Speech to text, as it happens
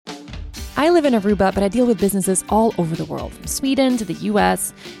I live in Aruba, but I deal with businesses all over the world, from Sweden to the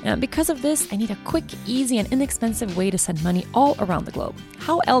US. And because of this, I need a quick, easy, and inexpensive way to send money all around the globe.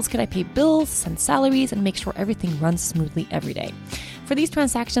 How else could I pay bills, send salaries, and make sure everything runs smoothly every day? For these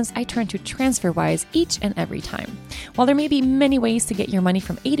transactions, I turn to TransferWise each and every time. While there may be many ways to get your money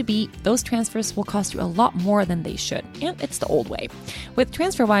from A to B, those transfers will cost you a lot more than they should, and it's the old way. With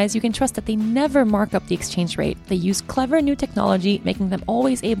TransferWise, you can trust that they never mark up the exchange rate. They use clever new technology, making them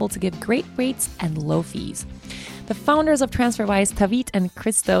always able to give great rates and low fees. The founders of TransferWise, Tavit and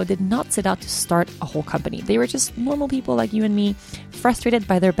Christo, did not set out to start a whole company. They were just normal people like you and me, frustrated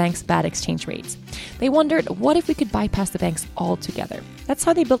by their bank's bad exchange rates. They wondered, what if we could bypass the banks altogether? That's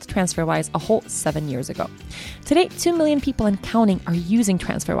how they built TransferWise a whole 7 years ago. Today, 2 million people and counting are using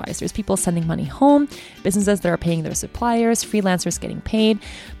TransferWise. There's people sending money home, businesses that are paying their suppliers, freelancers getting paid.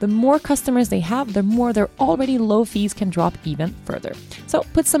 The more customers they have, the more their already low fees can drop even further. So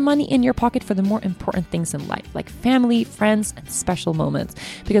put some money in your pocket for the more important things in life, like family, friends, and special moments,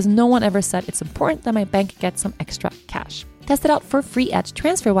 because no one ever said it's important that my bank gets some extra cash. Test it out for free at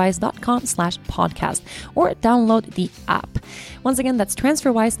transferwise.com/podcast or download the app. Once again, that's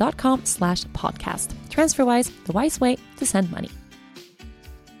transferwise.com/podcast. TransferWise, the wise way to send money.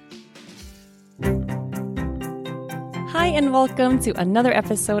 Hi, and welcome to another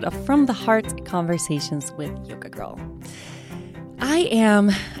episode of From the Heart Conversations with Yoga Girl.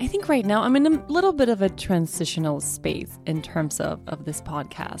 I think right now I'm in a little bit of a transitional space in terms of this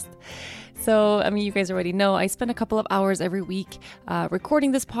podcast. So, you guys already know I spend a couple of hours every week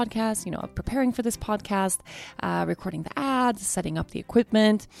recording this podcast, preparing for this podcast, recording the ads, setting up the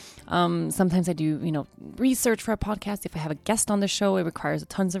equipment. Sometimes I do, research for a podcast. If I have a guest on the show, it requires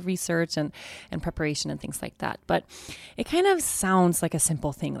tons of research and preparation and things like that. But it kind of sounds like a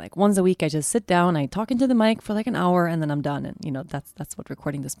simple thing. Like once a week, I just sit down, I talk into the mic for like an hour, and then I'm done. And, that's what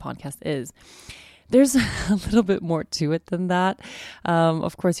recording this podcast is. There's a little bit more to it than that.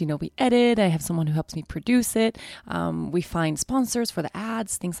 Of course, we edit. I have someone who helps me produce it. We find sponsors for the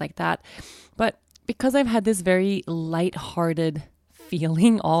ads, things like that. But because I've had this very lighthearted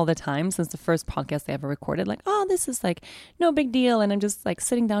feeling all the time since the first podcast I ever recorded, like, oh, this is like no big deal. And I'm just like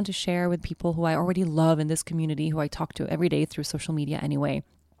sitting down to share with people who I already love in this community, who I talk to every day through social media anyway.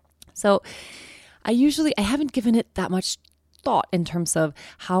 So I haven't given it that much thought in terms of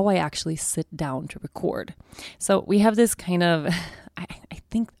how I actually sit down to record. So we have this kind of, I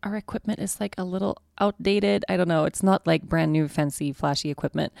think our equipment is like a little outdated. I don't know. It's not like brand new, fancy, flashy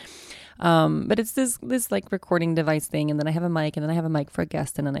equipment. But it's this like recording device thing. And then I have a mic, and then I have a mic for a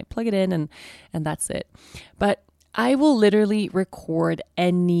guest, and then I plug it in, and that's it. But I will literally record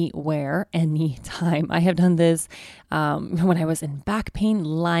anywhere, anytime. I have done this when I was in back pain,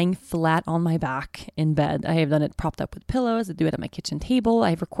 lying flat on my back in bed. I have done it propped up with pillows. I do it at my kitchen table.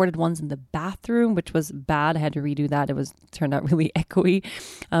 I've recorded ones in the bathroom, which was bad. I had to redo that. Turned out really echoey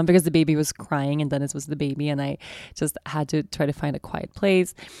because the baby was crying, and Dennis was the baby, and I just had to try to find a quiet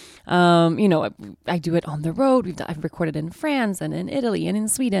place. I do it on the road. I've recorded in France and in Italy and in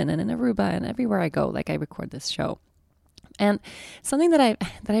Sweden and in Aruba, and everywhere I go, like I record this show. And something that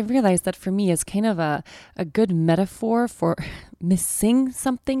I've realized that for me is kind of a good metaphor for missing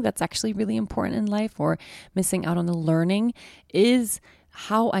something that's actually really important in life, or missing out on the learning, is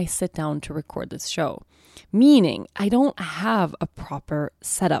how I sit down to record this show. Meaning, I don't have a proper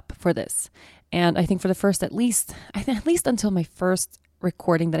setup for this. And I think for the first, at least until my first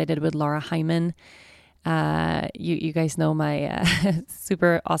recording that I did with Laura Hyman, you guys know my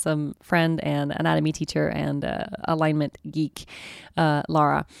super awesome friend and anatomy teacher and alignment geek,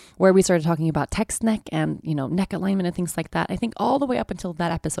 Laura, where we started talking about text neck and neck alignment and things like that. I think all the way up until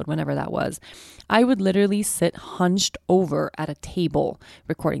that episode, whenever that was, I would literally sit hunched over at a table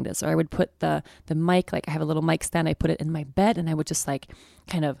recording this, or I would put the mic, like I have a little mic stand, I put it in my bed, and I would just like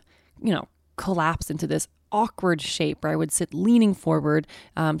kind of collapse into this awkward shape where I would sit leaning forward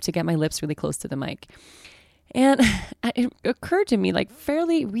to get my lips really close to the mic. And it occurred to me like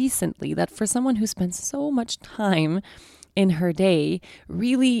fairly recently that for someone who spends so much time in her day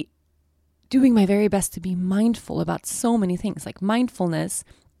really doing my very best to be mindful about so many things, like mindfulness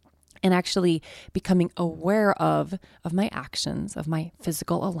and actually becoming aware of my actions, of my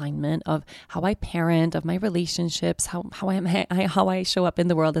physical alignment, of how I parent, of my relationships, how I show up in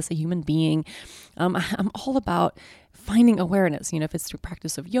the world as a human being. I'm all about finding awareness, if it's through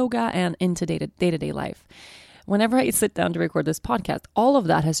practice of yoga and into day-to-day life. Whenever I sit down to record this podcast, all of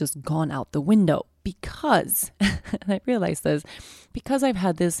that has just gone out the window because, and I realized this, because I've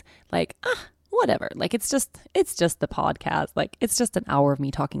had this whatever, like it's just the podcast, like it's just an hour of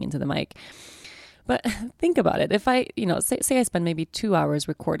me talking into the mic. But think about it. If I, say I spend maybe 2 hours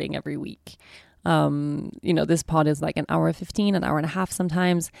recording every week. This pod is like an hour 15, an hour and a half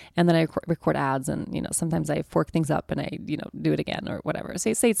sometimes. And then I record ads and, sometimes I fork things up and I, do it again or whatever.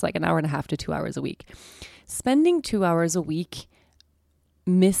 Say it's like an hour and a half to 2 hours a week. Spending 2 hours a week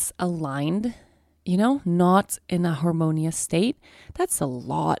misaligned, not in a harmonious state. That's a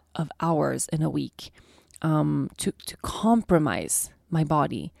lot of hours in a week to compromise my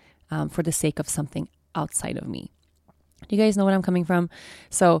body for the sake of something outside of me. Do you guys know what I'm coming from?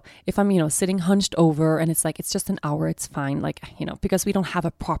 So if I'm, sitting hunched over and it's just an hour, it's fine. Because we don't have a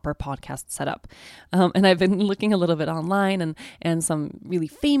proper podcast set up. And I've been looking a little bit online and some really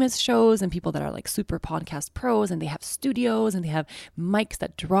famous shows and people that are like super podcast pros, and they have studios and they have mics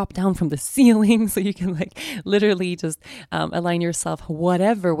that drop down from the ceiling. So you can literally just align yourself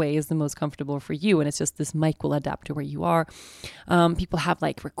whatever way is the most comfortable for you. And it's just this mic will adapt to where you are. People have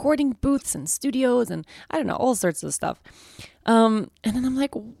recording booths and studios and I don't know, all sorts of stuff. And then I'm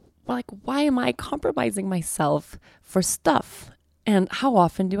like, why am I compromising myself for stuff? And how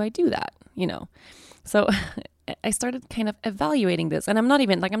often do I do that? So I started kind of evaluating this, and I'm not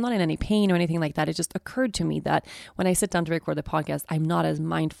even I'm not in any pain or anything like that. It just occurred to me that when I sit down to record the podcast, I'm not as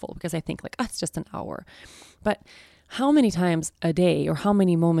mindful because I think it's just an hour. But how many times a day or how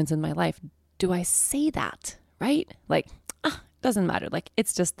many moments in my life do I say that, right? Doesn't matter.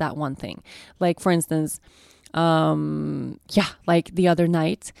 It's just that one thing. For instance, the other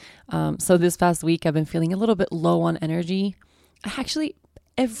night. So this past week, I've been feeling a little bit low on energy.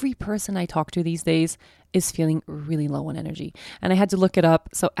 Every person I talk to these days is feeling really low on energy. And I had to look it up.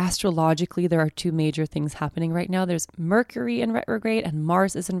 So astrologically, there are two major things happening right now. There's Mercury in retrograde and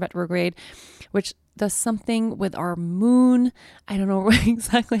Mars is in retrograde, which does something with our moon. I don't know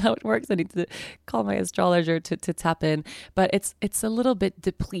exactly how it works. I need to call my astrologer to tap in, but it's a little bit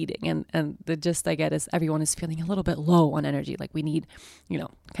depleting. And the gist I get is everyone is feeling a little bit low on energy. We need,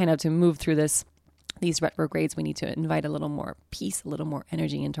 kind of to move through these retrogrades, we need to invite a little more peace, a little more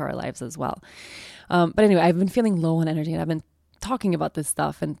energy into our lives as well. But anyway, I've been feeling low on energy and I've been talking about this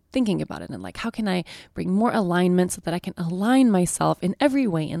stuff and thinking about it and how can I bring more alignment so that I can align myself in every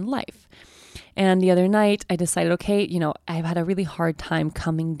way in life. And the other night I decided, okay, I've had a really hard time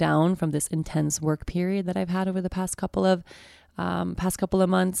coming down from this intense work period that I've had over the past couple of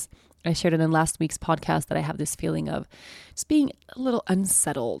months. I shared it in last week's podcast that I have this feeling of just being a little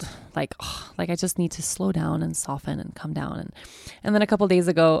unsettled, I just need to slow down and soften and come down. And then a couple of days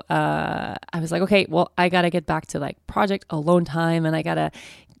ago, I was like, okay, well, I got to get back to project alone time, and I got to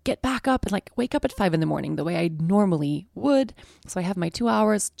get back up and wake up at 5 a.m. the way I normally would. So I have my 2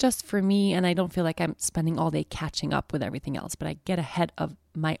 hours just for me, and I don't feel like I'm spending all day catching up with everything else, but I get ahead of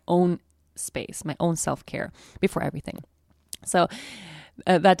my own space, my own self-care before everything. So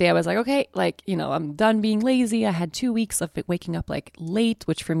that day I was like, okay, I'm done being lazy. I had 2 weeks of waking up late,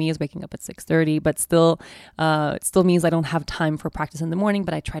 which for me is waking up at 6:30, but still, it still means I don't have time for practice in the morning,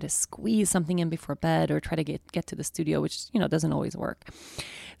 but I try to squeeze something in before bed or try to get to the studio, which, doesn't always work.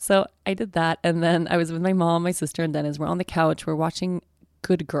 So I did that. And then I was with my mom, my sister, and Dennis. We're on the couch. We're watching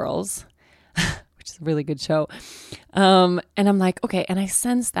Good Girls, which is a really good show. And I'm like, okay. And I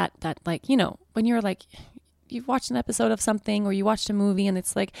sense that when you're you've watched an episode of something or you watched a movie and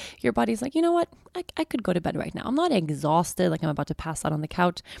it's your body's you know what, I could go to bed right now. I'm not exhausted, I'm about to pass out on the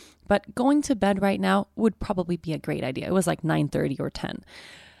couch, but going to bed right now would probably be a great idea. It was 9:30 or 10.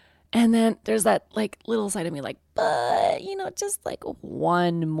 And then there's that little side of me but just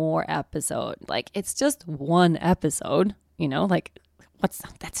one more episode. It's just one episode,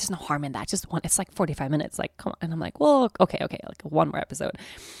 that's just no harm in that. Just one, it's 45 minutes. Come on. And I'm well, okay. One more episode.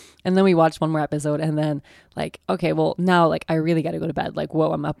 And then we watched one more episode and then okay, well now I really got to go to bed.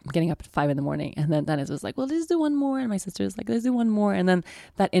 Whoa, I'm getting up at 5 a.m. And then Dennis was well, let's do one more. And my sister was let's do one more. And then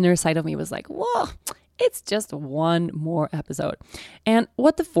that inner side of me was whoa, it's just one more episode. And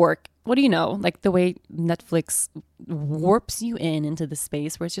what the fork, what do you know? The way Netflix warps you into the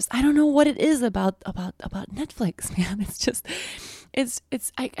space where it's just, I don't know what it is about Netflix, man.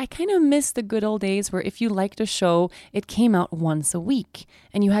 I kind of miss the good old days where if you liked a show, it came out once a week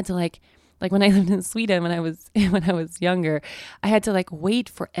and you had to when I lived in Sweden when I was younger, I had to wait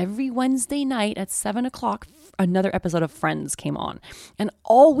for every Wednesday night at 7:00 another episode of Friends came on. And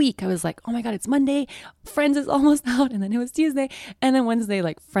all week I was oh my God, it's Monday, Friends is almost out. And then it was Tuesday. And then Wednesday,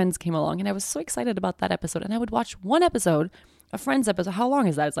 Friends came along. And I was so excited about that episode. And I would watch one episode, a Friends episode. How long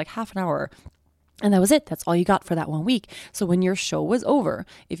is that? It's half an hour. And that was it. That's all you got for that 1 week. So when your show was over,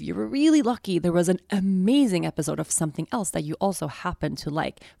 if you were really lucky, there was an amazing episode of something else that you also happened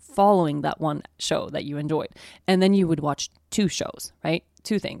to following that one show that you enjoyed. And then you would watch 2 shows, right?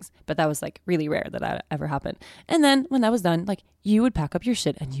 2 things, but that was like really rare that ever happened. And then when that was done, like you would pack up your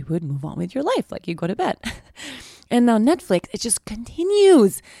shit and you would move on with your life. Like you go to bed. And now Netflix, it just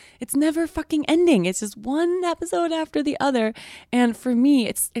continues. It's never fucking ending. It's just one episode after the other. And for me,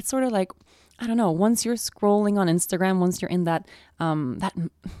 it's sort of like, I don't know, once you're scrolling on Instagram, once you're in that I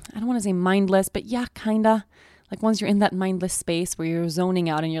don't want to say mindless, but yeah, kinda. Like once you're in that mindless space where you're zoning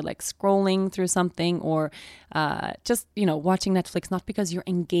out and you're like scrolling through something or just, watching Netflix, not because you're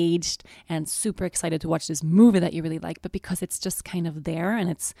engaged and super excited to watch this movie that you really like, but because it's just kind of there and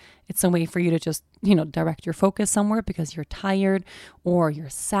it's a way for you to just, direct your focus somewhere because you're tired or you're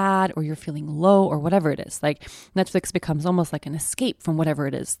sad or you're feeling low or whatever it is. Like Netflix becomes almost like an escape from whatever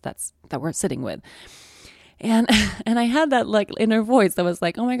it is that we're sitting with. And I had that like inner voice that was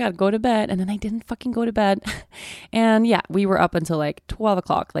like, oh my God, go to bed. And then I didn't fucking go to bed. And yeah, we were up until like 12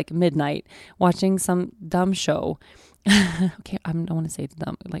 o'clock, like midnight, watching some dumb show. Okay, I don't want to say it's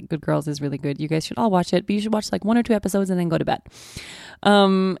dumb. Like Good Girls is really good. You guys should all watch it, but you should watch like 1 or 2 episodes and then go to bed.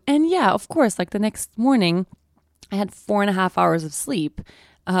 And yeah, of course, like the next morning, I had 4.5 hours of sleep.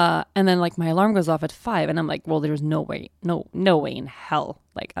 And then like my alarm goes off at 5 and I'm like, well, there's no way in hell.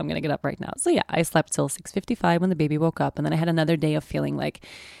 Like I'm going to get up right now. So yeah, I slept till 6:55 when the baby woke up. And then I had another day of feeling like,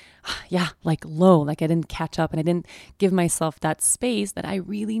 like low, like I didn't catch up and I didn't give myself that space that I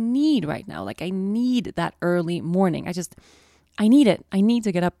really need right now. Like I need that early morning. I need it. I need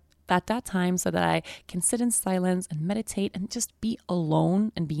to get up at that time so that I can sit in silence and meditate and just be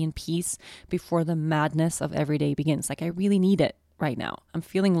alone and be in peace before the madness of every day begins. Like I really need it right now. I'm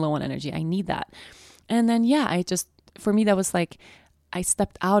feeling low on energy. I need that. And then, for me, that was like, I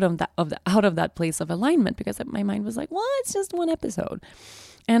stepped out of that place of alignment because my mind was like, well, it's just one episode.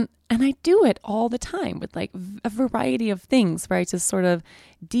 And I do it all the time with like a variety of things where I just sort of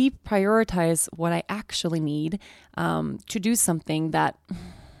deprioritize what I actually need to do something that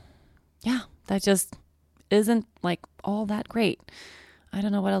just isn't like all that great. I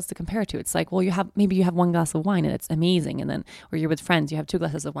don't know what else to compare it to. It's like, well, maybe you have 1 glass of wine and it's amazing. And then, or you're with friends, you have 2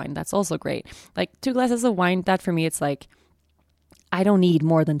 glasses of wine. That's also great. Like 2 glasses of wine, that for me, it's like, I don't need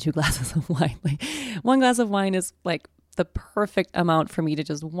more than 2 glasses of wine. Like 1 glass of wine is like the perfect amount for me to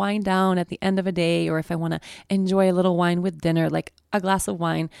just wind down at the end of a day. Or if I want to enjoy a little wine with dinner, like a glass of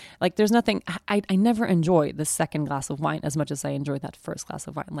wine, like there's nothing, I never enjoy the second glass of wine as much as I enjoy that first glass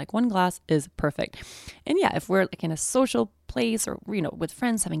of wine. Like 1 glass is perfect. And yeah, if we're like in a social place or, with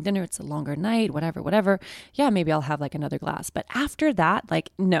friends having dinner, it's a longer night, whatever. Yeah, maybe I'll have like another glass. But after that, like,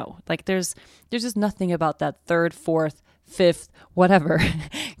 no, like there's just nothing about that 3rd, 4th, 5th, whatever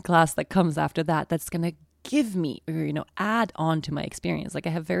glass that comes after that that's going to give me or add on to my experience. Like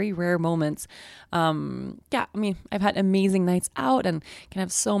I have very rare moments. I've had amazing nights out and can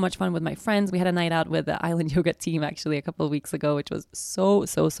have so much fun with my friends. We had a night out with the Island Yoga team actually a couple of weeks ago, which was so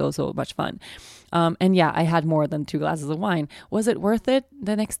much fun. I had more than 2 glasses of wine. Was it worth it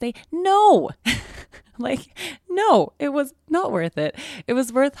the next day? No. No, it was not worth it. It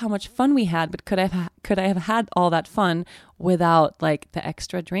was worth how much fun we had, but could I have had all that fun without like the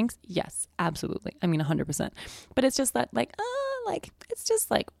extra drinks? Yes, absolutely. 100%. But it's just that it's just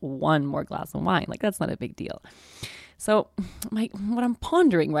like 1 more glass of wine. Like that's not a big deal. So what I'm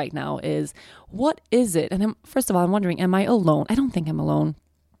pondering right now is, what is it? And first of all, I'm wondering, am I alone? I don't think I'm alone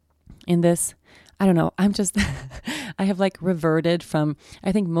in this. I don't know. I have like reverted from,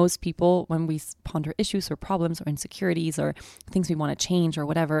 I think most people, when we ponder issues or problems or insecurities or things we want to change or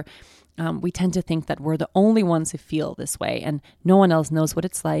whatever, we tend to think that we're the only ones who feel this way and no one else knows what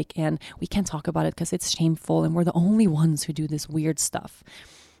it's like. And we can't talk about it because it's shameful and we're the only ones who do this weird stuff.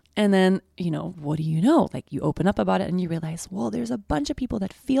 And then, what do you know? Like you open up about it and you realize, well, there's a bunch of people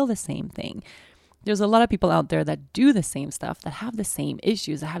that feel the same thing. There's a lot of people out there that do the same stuff, that have the same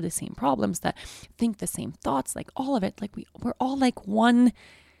issues, that have the same problems, that think the same thoughts, like all of it. Like we're all like one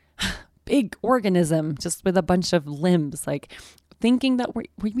big organism just with a bunch of limbs, like thinking that we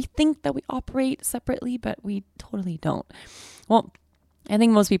think that we operate separately, but we totally don't. Well, I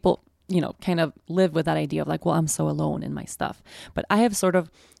think most people, kind of live with that idea of like, well, I'm so alone in my stuff. But I have sort of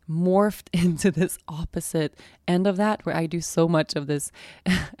morphed into this opposite end of that, where I do so much of this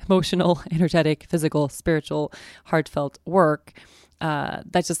emotional, energetic, physical, spiritual, heartfelt work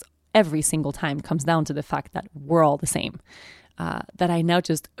that just every single time comes down to the fact that we're all the same. That I now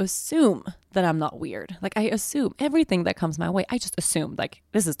just assume that I'm not weird. Like I assume everything that comes my way, I just assume like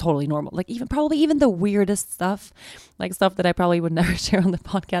this is totally normal. Like probably even the weirdest stuff, like stuff that I probably would never share on the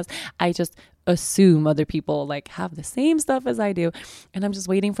podcast, I just assume other people like have the same stuff as I do. And I'm just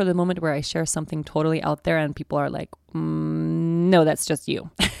waiting for the moment where I share something totally out there and people are like, no, that's just you.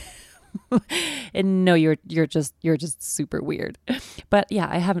 And no, you're just super weird. But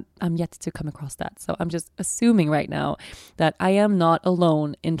yeah, I'm yet to come across that. So I'm just assuming right now that I am not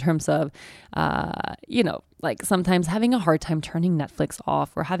alone in terms of, like sometimes having a hard time turning Netflix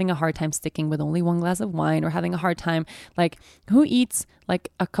off, or having a hard time sticking with only one glass of wine, or having a hard time, like, who eats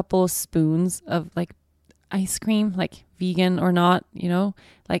like a couple of spoons of like ice cream, like vegan or not,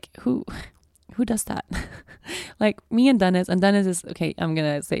 like who does that? Like me and Dennis is, okay, I'm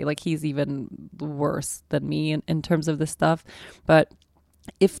going to say like he's even worse than me in terms of this stuff. But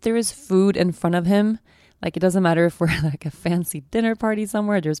if there is food in front of him, like it doesn't matter if we're like a fancy dinner party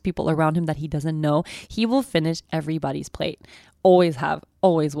somewhere, there's people around him that he doesn't know, he will finish everybody's plate. Always have,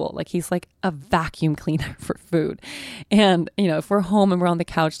 always will. Like he's like a vacuum cleaner for food. And, if we're home and we're on the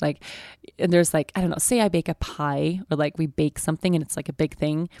couch, like, and there's like, I don't know, say I bake a pie, or like we bake something and it's like a big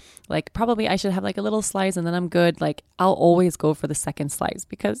thing, like probably I should have like a little slice and then I'm good. Like I'll always go for the second slice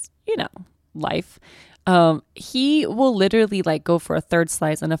because, life. He will literally like go for a third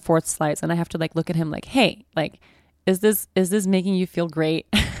slice and a fourth slice, and I have to like look at him like, hey, like, is this making you feel great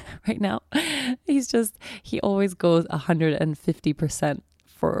right now? He always goes 150%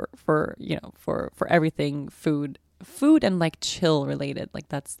 for everything food and like chill related. Like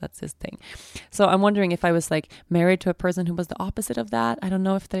that's his thing. So I'm wondering if I was like married to a person who was the opposite of that. I don't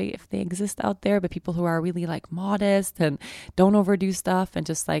know if they exist out there, but people who are really like modest and don't overdo stuff, and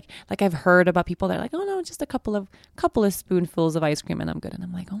just like I've heard about people that are like, oh no, just a couple of spoonfuls of ice cream and I'm good. And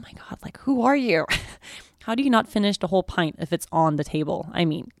I'm like, oh my God, like who are you? How do you not finish the whole pint if it's on the table? I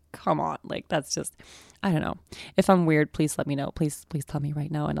mean, come on. Like that's just, I don't know. If I'm weird, please let me know. Please tell me right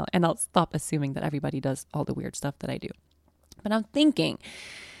now, and I'll stop assuming that everybody does all the weird stuff that I do. But I'm thinking,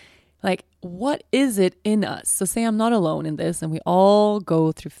 like, what is it in us? So say I'm not alone in this, and we all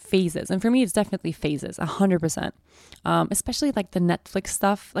go through phases. And for me, it's definitely phases, 100%. Especially like the Netflix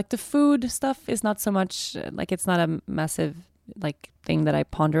stuff. Like the food stuff is not so much, like it's not a massive like thing that I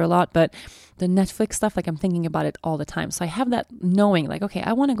ponder a lot, but the Netflix stuff, like I'm thinking about it all the time. So I have that knowing like, okay,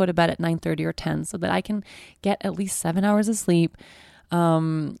 I want to go to bed at 9:30 or 10 so that I can get at least 7 hours of sleep,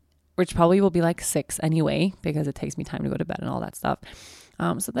 which probably will be like 6 anyway, because it takes me time to go to bed and all that stuff.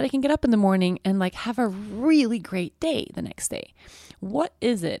 So that I can get up in the morning and like have a really great day the next day. What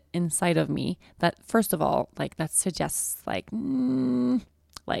is it inside of me that, first of all, like that suggests like,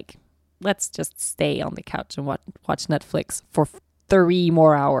 let's just stay on the couch and watch Netflix for 3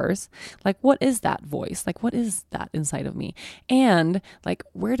 more hours. Like, what is that voice? Like, what is that inside of me? And like,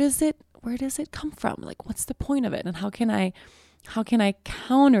 where does it come from? Like, what's the point of it? And how can I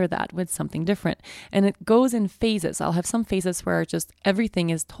counter that with something different? And it goes in phases. I'll have some phases where just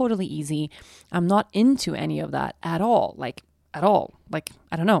everything is totally easy. I'm not into any of that at all. Like, I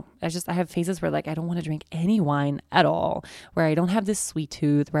don't know. I have phases where like, I don't want to drink any wine at all, where I don't have this sweet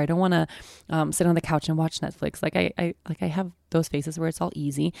tooth, where I don't want to sit on the couch and watch Netflix. Like I have those phases where it's all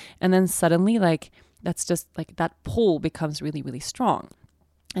easy. And then suddenly like, that's just like that pull becomes really, really strong.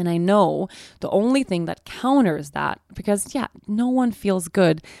 And I know the only thing that counters that, because no one feels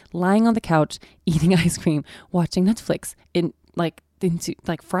good lying on the couch, eating ice cream, watching Netflix into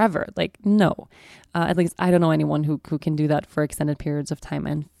forever. Like, no, at least I don't know anyone who can do that for extended periods of time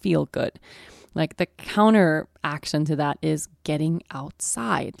and feel good. Like the counter action to that is getting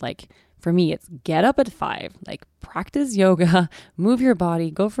outside. Like for me, it's get up at 5, like practice yoga, move your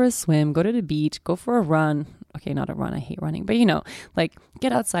body, go for a swim, go to the beach, go for a run. Okay, not a run. I hate running, but like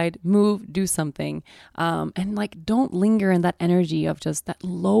get outside, move, do something. And like, don't linger in that energy of just that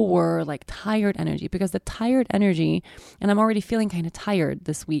lower, like tired energy, because the tired energy, and I'm already feeling kind of tired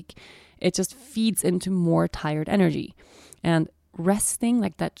this week, it just feeds into more tired energy. And resting,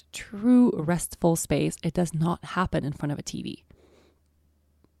 like that true restful space, it does not happen in front of a TV.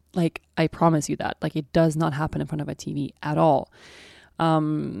 Like, I promise you that. Like, it does not happen in front of a TV at all.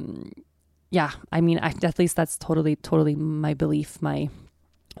 Yeah, I mean, at least that's totally my belief,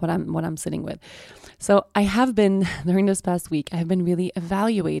 what I'm sitting with. So I have been, during this past week, I have been really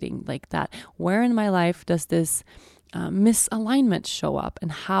evaluating like that. Where in my life does this misalignment show up, and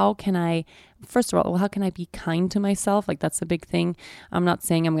how can I, first of all, how can I be kind to myself? Like, that's a big thing. I'm not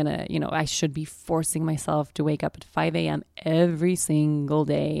saying I'm gonna, I should be forcing myself to wake up at 5 a.m. every single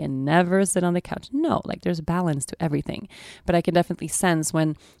day and never sit on the couch. No, like there's balance to everything. But I can definitely sense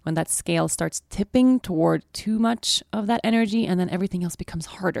when that scale starts tipping toward too much of that energy, and then everything else becomes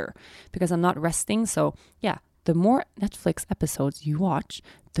harder because I'm not resting. So yeah, the more Netflix episodes you watch,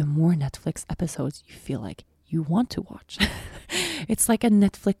 the more Netflix episodes you feel like you want to watch. It's like a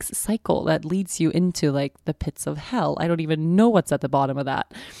Netflix cycle that leads you into like the pits of hell. I don't even know what's at the bottom of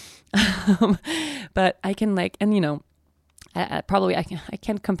that. But I can like, and I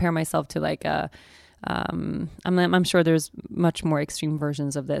can't compare myself to like I'm sure there's much more extreme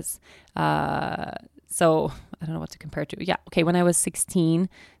versions of this. So I don't know what to compare to. Yeah. Okay. When I was 16,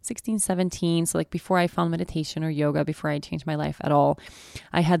 17, so like before I found meditation or yoga, before I changed my life at all,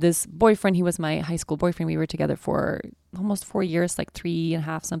 I had this boyfriend. He was my high school boyfriend. We were together for almost 4 years, like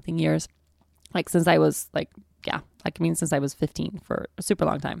 3.5 something years. Like since I was since I was 15 for a super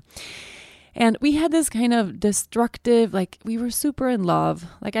long time. And we had this kind of destructive, like we were super in love.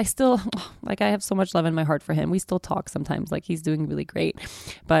 Like I have so much love in my heart for him. We still talk sometimes, like he's doing really great.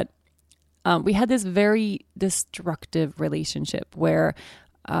 But we had this very destructive relationship where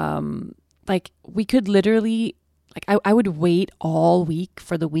like we could literally, like I would wait all week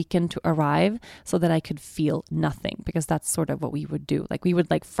for the weekend to arrive so that I could feel nothing, because that's sort of what we would do. Like we would,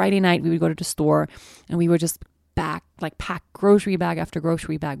 like Friday night, we would go to the store and we would just pack grocery bag after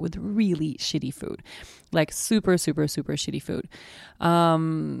grocery bag with really shitty food, like super, super, super shitty food,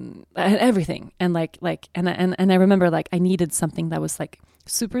 and everything. And and I remember like I needed something that was like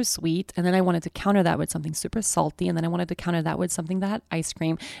super sweet. And then I wanted to counter that with something super salty. And then I wanted to counter that with something that had ice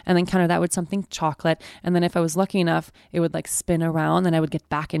cream, and then counter that with something chocolate. And then if I was lucky enough, it would like spin around and I would get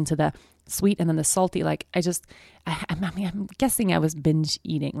back into the sweet and then the salty. Like I'm guessing I was binge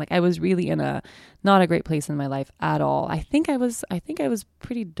eating. Like I was really in not a great place in my life at all. I think I was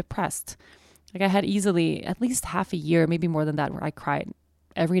pretty depressed. Like I had easily at least half a year, maybe more than that, where I cried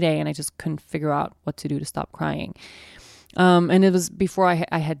every day and I just couldn't figure out what to do to stop crying. And it was before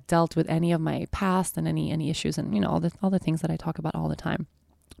I had dealt with any of my past and any issues and, you know, all the things that I talk about all the time.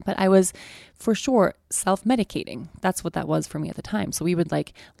 But I was for sure self-medicating. That's what that was for me at the time. So we would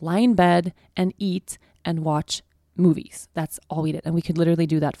like lie in bed and eat and watch movies. That's all we did. And we could literally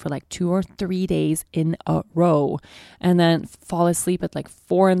do that for like 2 or 3 days in a row, and then fall asleep at like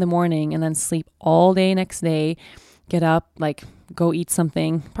 4 a.m. and then sleep all day next day, get up, like go eat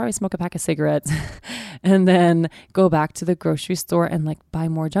something, probably smoke a pack of cigarettes, and then go back to the grocery store and like buy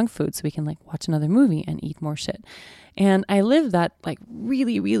more junk food so we can like watch another movie and eat more shit. And I lived that like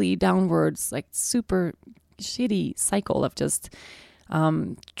really, really downwards, like super shitty cycle of just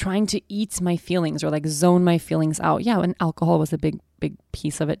trying to eat my feelings or like zone my feelings out. Yeah, and alcohol was a big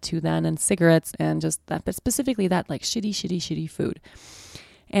piece of it too then, and cigarettes and just that, but specifically that like shitty food.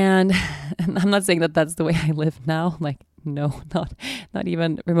 And I'm not saying that that's the way I live now. Like, no, not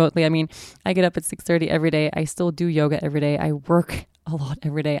even remotely. I mean, I get up at 6:30 every day. I still do yoga every day. I work a lot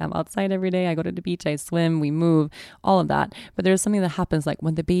every day. I'm outside every day. I go to the beach, I swim, we move, all of that. But there's something that happens like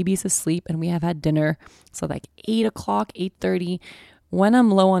when the baby's asleep and we have had dinner. So like 8 o'clock, 8:30, when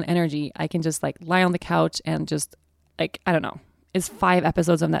I'm low on energy, I can just like lie on the couch and just like, I don't know. Is 5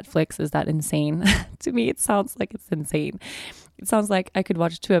 episodes of Netflix, is that insane? To me, it sounds like it's insane. It sounds like I could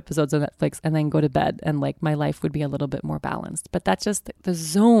watch 2 episodes of Netflix and then go to bed and like my life would be a little bit more balanced. But that's just the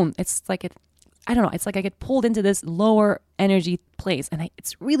zone. It's like I don't know. It's like I get pulled into this lower energy place and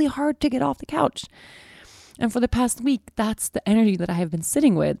it's really hard to get off the couch. And for the past week, that's the energy that I have been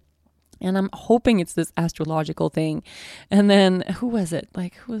sitting with. And I'm hoping it's this astrological thing. And then who was it?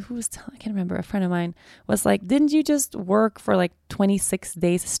 Like who was, I can't remember. A friend of mine was like, didn't you just work for like 26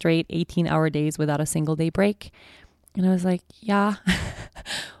 days straight, 18-hour days without a single day break? And I was like, yeah.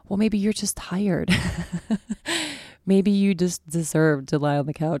 Well, maybe you're just tired. Maybe you just deserve to lie on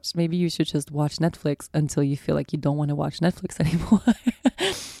the couch. Maybe you should just watch Netflix until you feel like you don't want to watch Netflix anymore.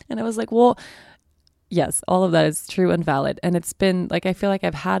 And I was like, well, yes, all of that is true and valid. And it's been like, I feel like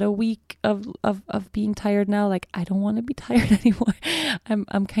I've had a week of being tired now. Like, I don't want to be tired anymore.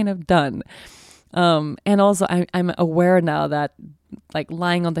 I'm kind of done. And also I'm aware now that like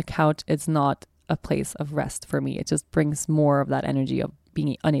lying on the couch is not a place of rest for me. It just brings more of that energy of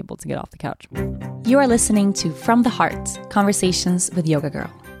being unable to get off the couch. You are listening to From the Heart, Conversations with Yoga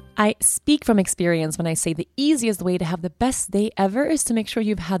Girl. I speak from experience when I say the easiest way to have the best day ever is to make sure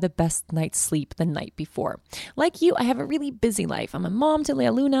you've had the best night's sleep the night before. Like you, I have a really busy life. I'm a mom to Lea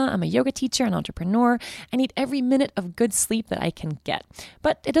Luna. I'm a yoga teacher and entrepreneur. I need every minute of good sleep that I can get.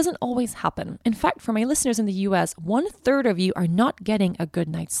 But it doesn't always happen. In fact, for my listeners in the US, 1/3 of you are not getting a good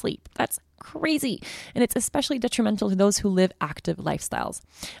night's sleep. That's crazy. And it's especially detrimental to those who live active lifestyles.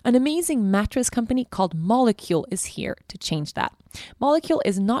 An amazing mattress company called Molecule is here to change that. Molecule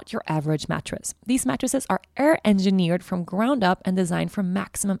is not your average mattress. These mattresses are air engineered from ground up and designed for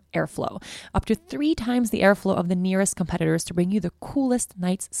maximum airflow, up to 3 times the airflow of the nearest competitors to bring you the coolest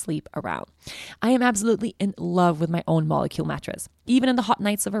night's sleep around. I am absolutely in love with my own Molecule mattress. Even in the hot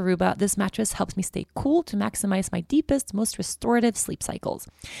nights of Aruba, this mattress helps me stay cool to maximize my deepest, most restorative sleep cycles.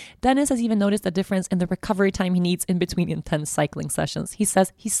 Dennis has even noticed a difference in the recovery time he needs in between intense cycling sessions. He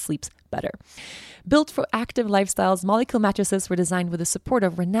says he sleeps better. Built for active lifestyles, Molecule mattresses were designed with the support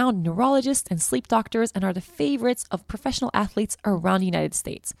of renowned neurologists and sleep doctors and are the favorites of professional athletes around the United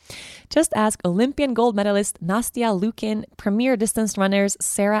States. Just ask Olympian gold medalist Nastia Liukin, premier distance runners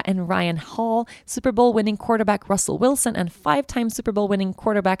Sarah and Ryan Hall, Super Bowl winning quarterback Russell Wilson, and 5-time Super Bowl winning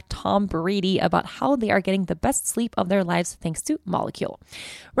quarterback Tom Brady about how they are getting the best sleep of their lives thanks to Molecule.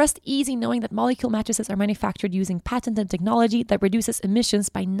 Rest easy knowing that Molecule mattresses are manufactured using patented technology that reduces emissions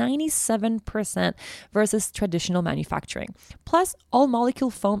by 97% versus traditional manufacturing. Plus, all Molecule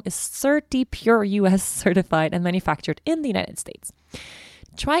foam is CertiPure US certified and manufactured in the United States.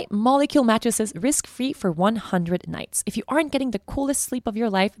 Try Molecule mattresses risk-free for 100 nights. If you aren't getting the coolest sleep of your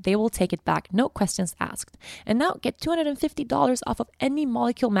life, they will take it back, no questions asked. And now get $250 off of any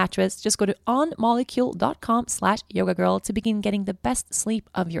Molecule mattress. Just go to onmolecule.com/yogagirl to begin getting the best sleep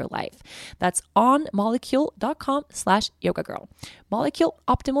of your life. That's onmolecule.com/yogagirl. Molecule,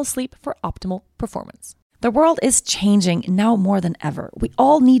 optimal sleep for optimal performance. The world is changing now more than ever. We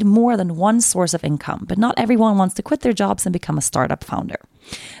all need more than one source of income, but not everyone wants to quit their jobs and become a startup founder.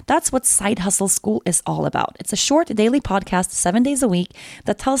 That's what Side Hustle School is all about. It's a short daily podcast 7 days a week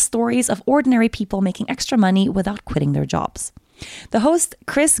that tells stories of ordinary people making extra money without quitting their jobs. The host,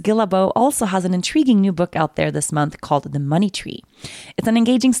 Chris Guillebeau, also has an intriguing new book out there this month called The Money Tree. It's an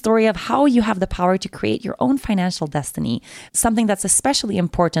engaging story of how you have the power to create your own financial destiny, something that's especially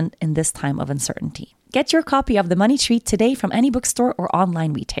important in this time of uncertainty. Get your copy of The Money Tree today from any bookstore or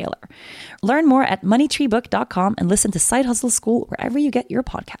online retailer. Learn more at moneytreebook.com and listen to Side Hustle School wherever you get your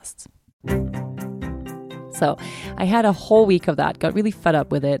podcasts. So I had a whole week of that, got really fed up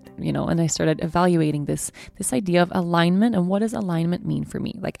with it, and I started evaluating this idea of alignment and what does alignment mean for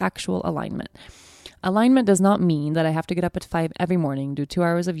me, like actual alignment. Alignment does not mean that I have to get up at 5 every morning, do 2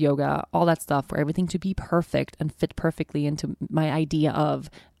 hours of yoga, all that stuff for everything to be perfect and fit perfectly into my idea of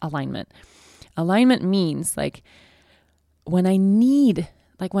alignment. Alignment means when I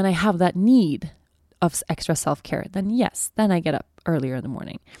have that need of extra self-care, then I get up earlier in the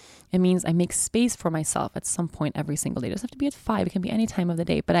morning. It means I make space for myself at some point every single day. It doesn't have to be at 5. It can be any time of the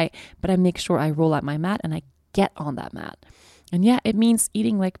day, but I make sure I roll out my mat and I get on that mat. And it means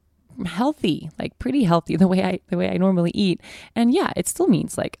eating healthy, pretty healthy, the way I normally eat. And it still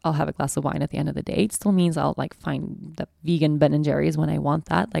means I'll have a glass of wine at the end of the day. It still means I'll find the vegan Ben & Jerry's when I want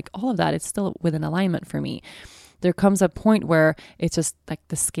that. All of that, it's still within alignment for me. There comes a point where it's just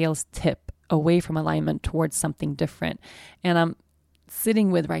the scales tip away from alignment towards something different. And I'm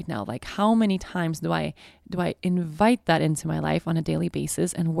sitting with right now, how many times do I invite that into my life on a daily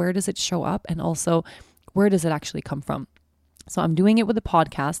basis, and where does it show up, and also where does it actually come from? So I'm doing it with the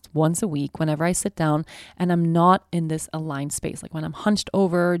podcast once a week whenever I sit down and I'm not in this aligned space, when I'm hunched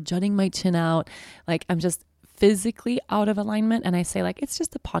over, jutting my chin out, I'm just physically out of alignment, and I say it's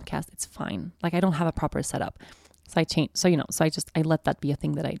just a podcast, it's fine, I don't have a proper setup. So I change, I let that be a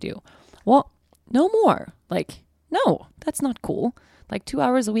thing that I do. Well, no more. No, that's not cool. 2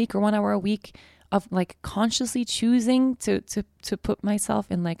 hours a week or 1 hour a week of consciously choosing to put myself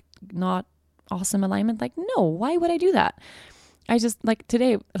in not awesome alignment. No, why would I do that? I just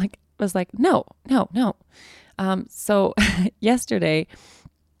today was no. So yesterday,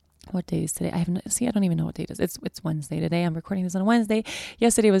 what day is today? I don't even know what day it is. It's Wednesday today. I'm recording this on a Wednesday.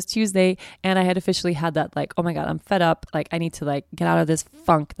 Yesterday was Tuesday, and I had officially had that oh my God, I'm fed up. I need to get out of this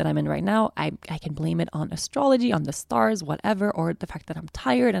funk that I'm in right now. I can blame it on astrology, on the stars, whatever, or the fact that I'm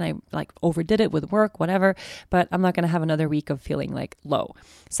tired and I overdid it with work, whatever. But I'm not going to have another week of feeling low.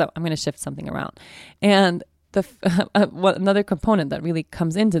 So I'm going to shift something around. And another component that really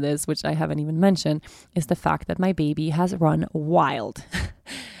comes into this, which I haven't even mentioned, is the fact that my baby has run wild.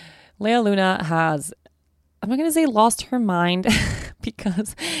 Leia Luna has, I'm not going to say lost her mind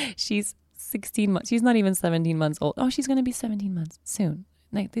because she's 16 months. She's not even 17 months old. Oh, she's going to be 17 months soon.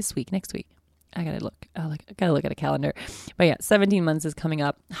 Next week. I got to look at a calendar. But 17 months is coming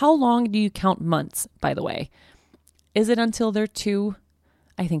up. How long do you count months, by the way? Is it until they're 2?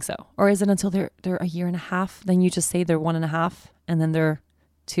 I think so. Or is it until they're a year and a half? Then you just say they're 1.5 and then they're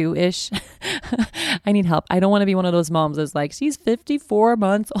 2-ish. I need help. I don't want to be one of those moms that's she's 54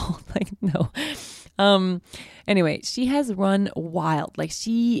 months old. No. Anyway, she has run wild.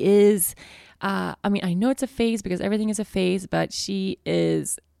 She is, I know it's a phase because everything is a phase, but she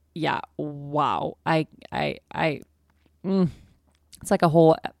is, wow. It's a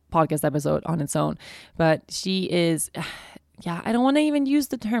whole podcast episode on its own, but she is, I don't want to even use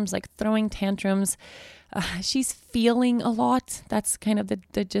the terms throwing tantrums. She's feeling a lot. That's kind of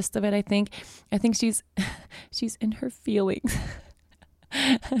the gist of it, I think. I think she's in her feelings.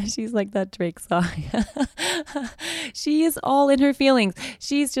 She's like that Drake song. She is all in her feelings.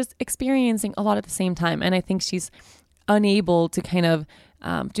 She's just experiencing a lot at the same time. And I think she's unable to kind of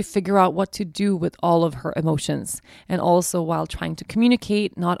to figure out what to do with all of her emotions. And also while trying to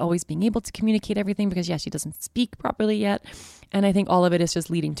communicate, not always being able to communicate everything because, she doesn't speak properly yet. And I think all of it is just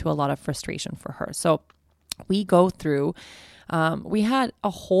leading to a lot of frustration for her. So we go through, we had a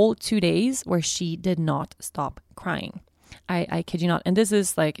whole 2 days where she did not stop crying. I kid you not. And this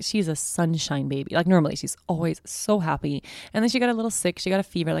is like, she's a sunshine baby. Like normally she's always so happy. And then she got a little sick. She got a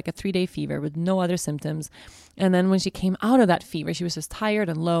fever, like a 3-day fever with no other symptoms. And then when she came out of that fever, she was just tired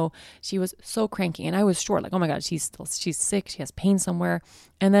and low. She was so cranky. And I was sure like, oh my God, she's sick. She has pain somewhere.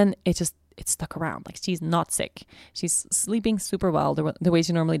 And then it stuck around. Like she's not sick. She's sleeping super well the way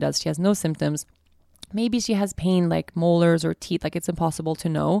she normally does. She has no symptoms. Maybe she has pain like molars or teeth. Like it's impossible to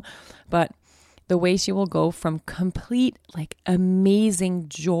know. But the way she will go from complete like amazing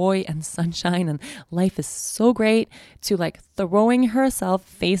joy and sunshine and life is so great to like throwing herself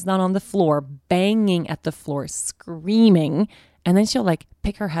face down on the floor, banging at the floor, screaming. And then she'll like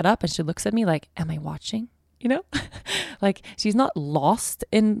pick her head up and she looks at me like, am I watching? You know, like she's not lost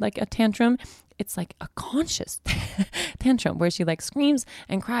in like a tantrum. It's like a conscious tantrum where she like screams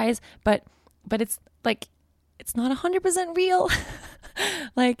and cries, but it's like, it's not 100% real.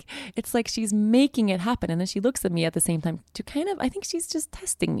 Like, it's like she's making it happen. And then she looks at me at the same time to kind of, I think she's just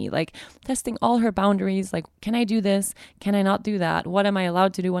testing me, like testing all her boundaries. Like, can I do this? Can I not do that? What am I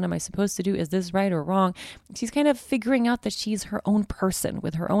allowed to do? What am I supposed to do? Is this right or wrong? She's kind of figuring out that she's her own person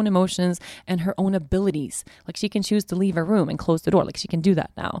with her own emotions and her own abilities. Like she can choose to leave a room and close the door. Like she can do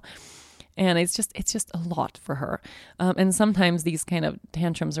that now. And it's just a lot for her. And sometimes these kind of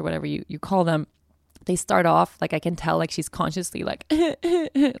tantrums or whatever you call them, they start off like I can tell like she's consciously like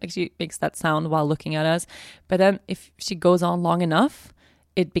like she makes that sound while looking at us. But then if she goes on long enough,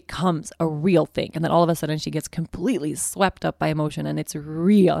 it becomes a real thing. And then all of a sudden she gets completely swept up by emotion and it's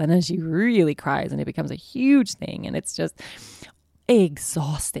real. And then she really cries and it becomes a huge thing. And it's just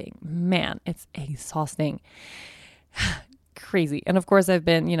exhausting. Man, it's exhausting. Crazy. And of course I've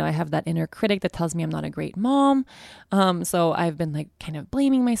been, I have that inner critic that tells me I'm not a great mom. So I've been like kind of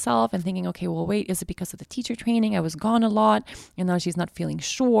blaming myself and thinking, okay, well, wait, is it because of the teacher training? I was gone a lot and now she's not feeling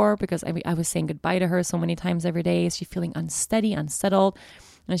sure because I was saying goodbye to her so many times every day. Is she feeling unsteady, unsettled?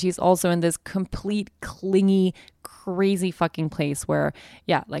 And she's also in this complete clingy, crazy fucking place where,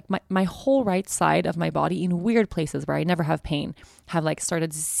 like my whole right side of my body in weird places where I never have pain have like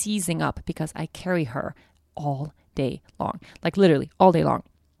started seizing up because I carry her all day long, like literally all day long.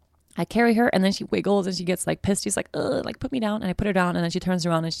 I carry her and then she wiggles and she gets like pissed. She's like, ugh, like put me down. And I put her down and then she turns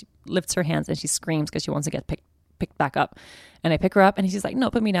around and she lifts her hands and she screams because she wants to get picked back up. And I pick her up and she's like, no,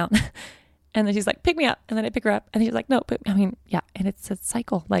 put me down. And then she's like, pick me up. And then I pick her up and she's like, no, and it's a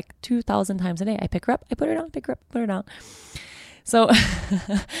cycle like 2,000 times a day. I pick her up, I put her down, pick her up, put her down. So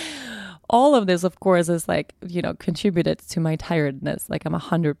all of this, of course, is like, contributed to my tiredness. Like I'm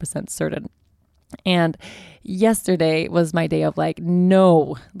 100% certain. And yesterday was my day of like,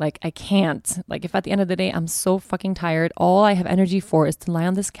 no, like I can't. Like if at the end of the day, I'm so fucking tired, all I have energy for is to lie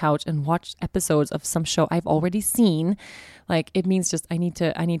on this couch and watch episodes of some show I've already seen. Like it means just I need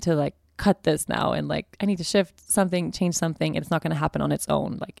to like cut this now and like I need to shift something, change something. It's not going to happen on its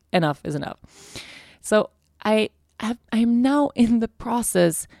own. Like enough is enough. So I'm now in the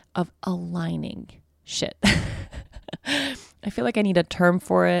process of aligning shit. I feel like I need a term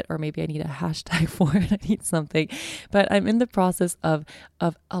for it, or maybe I need a hashtag for it. I need something, but I'm in the process of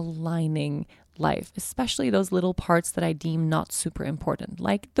aligning life, especially those little parts that I deem not super important,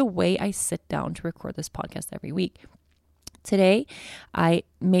 like the way I sit down to record this podcast every week. Today, I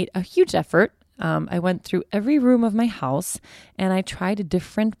made a huge effort. I went through every room of my house and I tried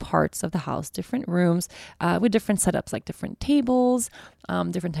different parts of the house, different rooms with different setups, like different tables,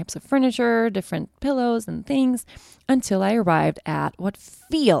 different types of furniture, different pillows and things, until I arrived at what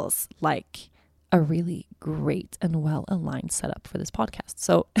feels like a really great and well-aligned setup for this podcast.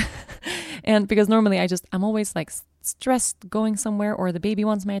 So, and because normally I'm always like stressed going somewhere or the baby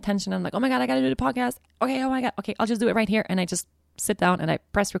wants my attention. I'm like, oh my God, I got to do the podcast. Okay. Oh my God. Okay. I'll just do it right here. And I just sit down and I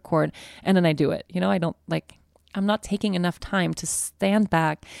press record and then I do it. I'm not taking enough time to stand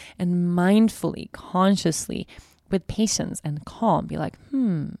back and mindfully, consciously, with patience and calm, be like,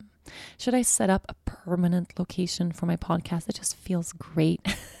 should I set up a permanent location for my podcast that just feels great?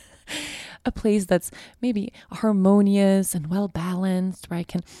 A place that's maybe harmonious and well balanced, where I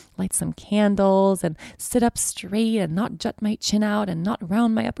can light some candles and sit up straight and not jut my chin out and not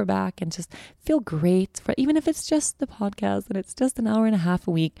round my upper back and just feel great for, even if it's just the podcast and it's just an hour and a half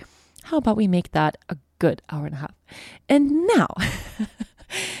a week. How about we make that a good hour and a half? And now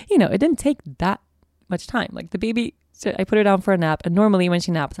it didn't take that much time. Like the baby, so I put her down for a nap, and normally when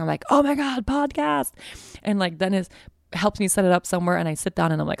she naps, I'm like, oh my God, podcast. And like Dennis helps me set it up somewhere, and I sit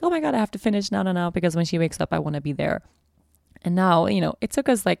down and I'm like, oh my God, I have to finish now, because when she wakes up, I want to be there. And now, it took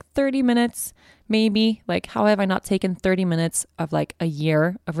us like 30 minutes, maybe. Like, how have I not taken 30 minutes of like a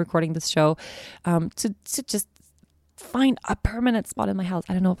year of recording this show to just find a permanent spot in my house?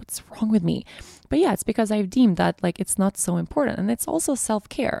 I don't know what's wrong with me. But yeah, it's because I've deemed that like it's not so important. And it's also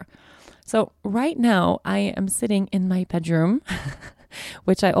self-care. So right now I am sitting in my bedroom,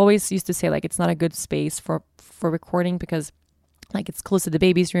 which I always used to say like it's not a good space for recording because like it's close to the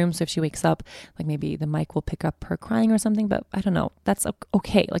baby's room. So if she wakes up, like maybe the mic will pick up her crying or something, but I don't know. That's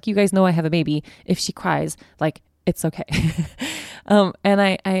okay. Like you guys know I have a baby. If she cries, like it's okay. And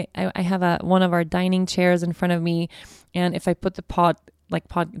I have one of our dining chairs in front of me. And if I put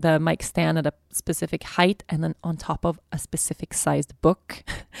the mic stand at a specific height and then on top of a specific sized book,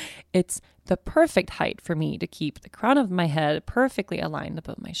 it's the perfect height for me to keep the crown of my head perfectly aligned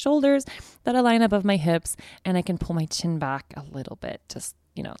above my shoulders, that align above my hips, and I can pull my chin back a little bit, just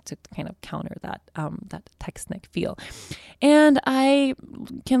to kind of counter that text neck feel. And I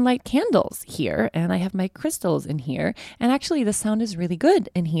can light candles here, and I have my crystals in here, and actually the sound is really good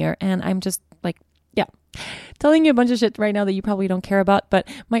in here, and I'm just like, yeah, telling you a bunch of shit right now that you probably don't care about, but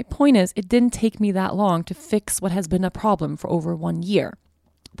my point is it didn't take me that long to fix what has been a problem for over 1 year.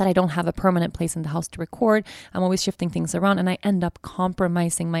 That I don't have a permanent place in the house to record. I'm always shifting things around, and I end up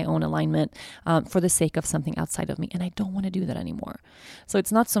compromising my own alignment for the sake of something outside of me. And I don't want to do that anymore. So it's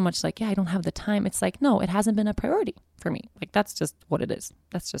not so much like, yeah, I don't have the time. It's like, no, it hasn't been a priority for me. Like that's just what it is.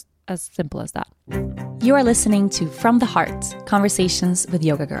 That's just as simple as that. You are listening to From the Heart, Conversations with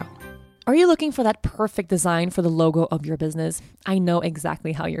Yoga Girl. Are you looking for that perfect design for the logo of your business? I know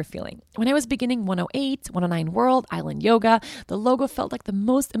exactly how you're feeling. When I was beginning 108, 109 World, Island Yoga, the logo felt like the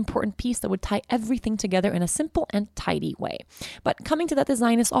most important piece that would tie everything together in a simple and tidy way. But coming to that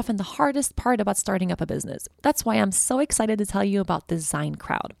design is often the hardest part about starting up a business. That's why I'm so excited to tell you about Design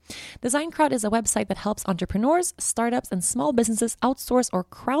Crowd. Design Crowd is a website that helps entrepreneurs, startups, and small businesses outsource or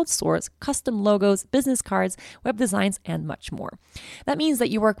crowdsource custom logos, business cards, web designs, and much more. That means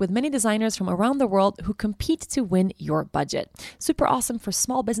that you work with many designers from around the world who compete to win your budget. Super awesome for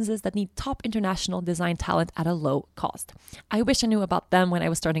small businesses that need top international design talent at a low cost. I wish I knew about them when I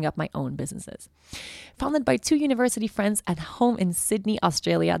was starting up my own businesses. Founded by 2 university friends at home in Sydney,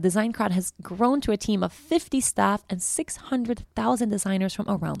 Australia, Design Crowd has grown to a team of 50 staff and 600,000 designers from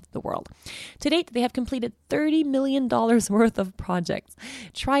around the world. To date, they have completed $30 million worth of projects.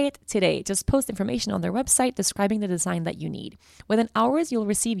 Try it today. Just post information on their website describing the design that you need. Within hours, you'll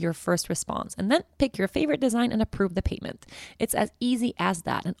receive your first response, and then pick your favorite design and approve the payment. It's as easy as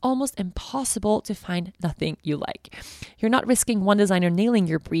that, and almost impossible to find nothing you like. You're not risking one designer nailing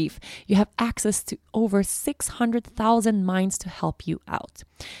your brief. You have access to over 600,000 minds to help you out.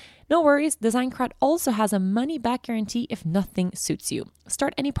 No worries, Design Crowd also has a money-back guarantee if nothing suits you.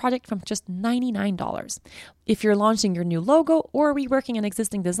 Start any project from just $99. If you're launching your new logo or reworking an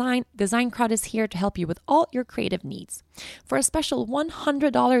existing design, Design Crowd is here to help you with all your creative needs. For a special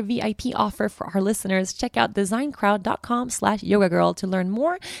 $100 VIP offer for our listeners, check out designcrowd.com/yogagirl to learn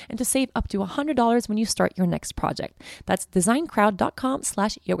more and to save up to $100 when you start your next project. That's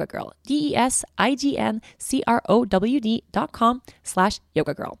designcrowd.com/yogagirl,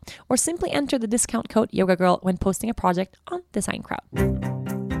 DESIGNCROWD.com/yogagirl, or simply enter the discount code YogaGirl when posting a project on Design Crowd.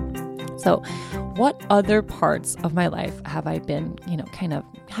 So what other parts of my life have I been,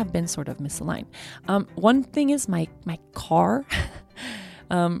 have been sort of misaligned? One thing is my car.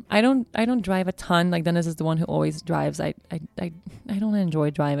 I don't drive a ton. Like Dennis is the one who always drives. I don't enjoy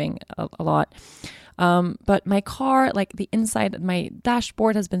driving a lot. But my car, like the inside, my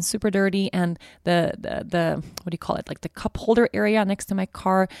dashboard has been super dirty, and the what do you call it? Like the cup holder area next to my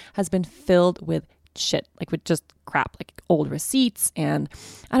car has been filled with shit, like with just crap, like old receipts and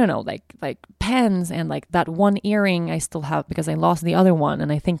I don't know, like pens and like that one earring I still have because I lost the other one, and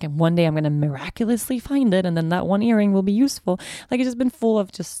I think one day I'm going to miraculously find it, and then that one earring will be useful. Like it's just been full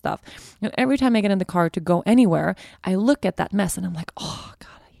of just stuff. Every time I get in the car to go anywhere, I look at that mess and I'm like, oh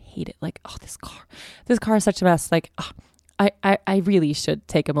God, I hate it. Like, oh, this car is such a mess. Like, oh, I really should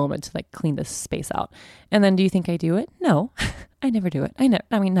take a moment to like clean this space out. And then do you think I do it? No, I never do it.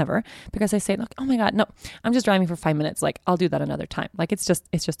 Never, because I say, like, oh my God, no, I'm just driving for 5 minutes. Like I'll do that another time. Like it's just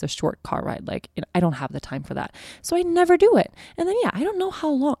a short car ride. Like I don't have the time for that. So I never do it. And then, I don't know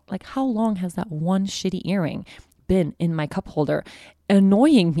how long has that one shitty earring been in my cup holder,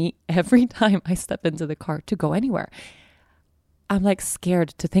 annoying me every time I step into the car to go anywhere. I'm like scared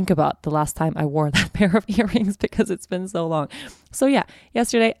to think about the last time I wore that pair of earrings because it's been so long. So yeah,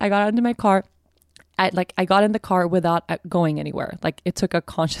 yesterday I got into my car. I got in the car without going anywhere. Like it took a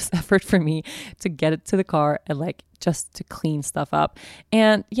conscious effort for me to get it to the car and like just to clean stuff up.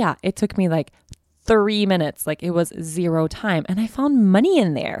 And yeah, it took me like 3 minutes. Like it was 0 time. And I found money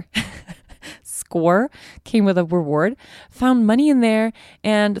in there. Score, came with a reward, found money in there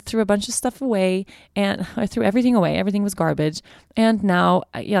and threw a bunch of stuff away, and I threw everything away. Everything was garbage. And now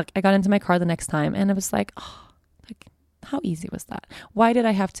I got into my car the next time and it was like, oh, like how easy was that? Why did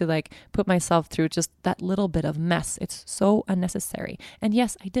I have to like put myself through just that little bit of mess? It's so unnecessary. And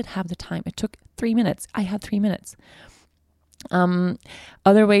yes, I did have the time. It took 3 minutes. I had 3 minutes.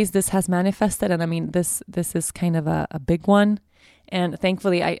 Other ways this has manifested, and I mean, this is kind of a big one. And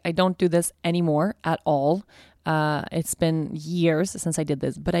thankfully, I don't do this anymore at all. It's been years since I did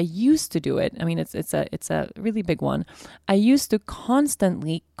this, but I used to do it. I mean, it's a really big one. I used to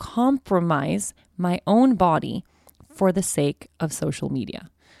constantly compromise my own body for the sake of social media.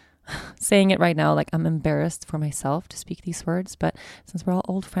 Saying it right now, like I'm embarrassed for myself to speak these words, but since we're all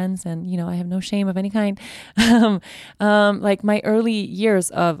old friends and, you know, I have no shame of any kind, like my early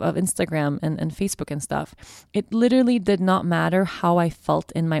years of Instagram and Facebook and stuff, it literally did not matter how I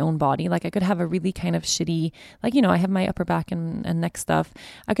felt in my own body. Like I could have a really kind of shitty, like, you know, I have my upper back and neck stuff.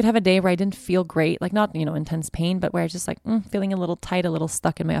 I could have a day where I didn't feel great, like not, you know, intense pain, but where I was just like feeling a little tight, a little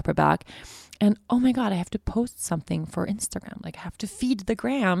stuck in my upper back. And oh my God, I have to post something for Instagram. Like I have to feed the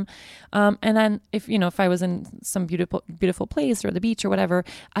gram. And then if I was in some beautiful place or the beach or whatever,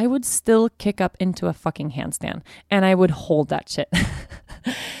 I would still kick up into a fucking handstand and I would hold that shit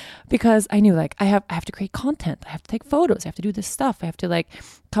because I knew like I have to create content. I have to take photos. I have to do this stuff. I have to like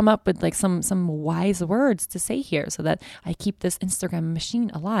come up with like some wise words to say here so that I keep this Instagram machine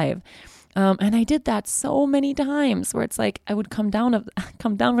alive. And I did that so many times where it's like I would come down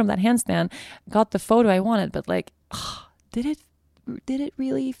from that handstand, got the photo I wanted, but like, did it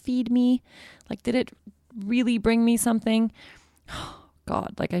really feed me? Like, did it really bring me something? Oh,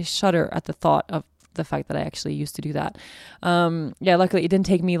 God, like I shudder at the thought of the fact that I actually used to do that. Yeah, luckily it didn't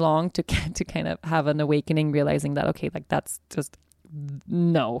take me long to kind of have an awakening, realizing that, okay, like that's just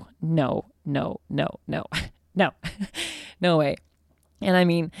no way. And I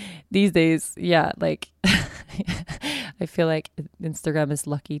mean, these days, yeah, like I feel like Instagram is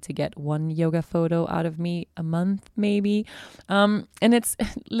lucky to get one yoga photo out of me a month, maybe. And it's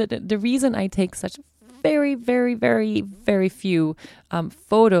the reason I take such very, very, very, very few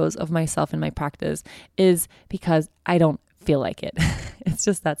photos of myself in my practice is because I don't feel like it. It's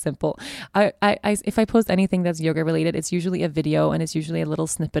just that simple. If I post anything that's yoga related, it's usually a video and it's usually a little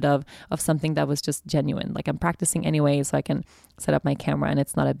snippet of something that was just genuine. Like I'm practicing anyway, so I can set up my camera and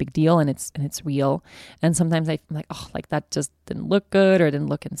it's not a big deal and it's real. And sometimes I'm like, oh, like that just didn't look good or didn't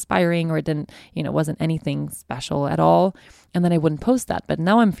look inspiring or it didn't, wasn't anything special at all. And then I wouldn't post that. But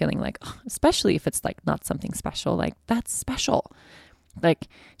now I'm feeling like, especially if it's like not something special, like that's special. Like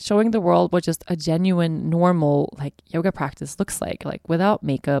showing the world what just a genuine, normal, like yoga practice looks like without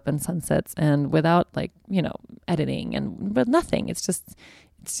makeup and sunsets and without like, editing and with nothing. It's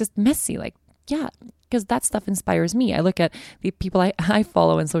just messy. Like, yeah, because that stuff inspires me. I look at the people I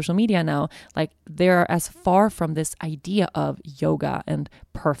follow in social media now, like they're as far from this idea of yoga and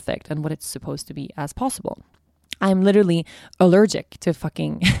perfect and what it's supposed to be as possible. I'm literally allergic to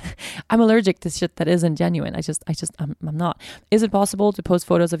I'm allergic to shit that isn't genuine. I'm not. Is it possible to post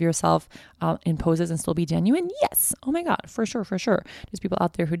photos of yourself in poses and still be genuine? Yes. Oh my God, for sure. There's people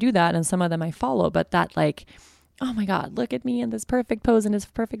out there who do that and some of them I follow, but that like, oh my God, look at me in this perfect pose in this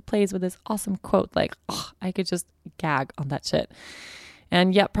perfect place with this awesome quote. Like, I could just gag on that shit.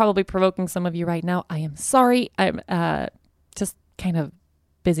 And yeah, probably provoking some of you right now. I am sorry. I'm just kind of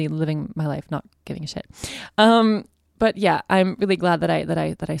busy living my life, not giving a shit. But yeah, I'm really glad that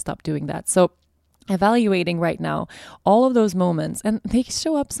I stopped doing that. So evaluating right now all of those moments, and they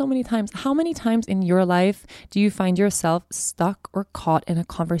show up so many times. How many times in your life do you find yourself stuck or caught in a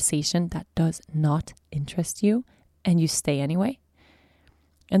conversation that does not interest you and you stay anyway?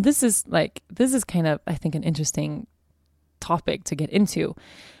 And this is kind of, I think, an interesting topic to get into.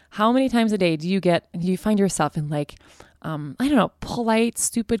 How many times a day do you find yourself in like, polite,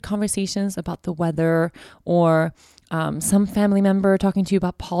 stupid conversations about the weather or some family member talking to you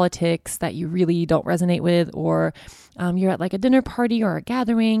about politics that you really don't resonate with, or you're at like a dinner party or a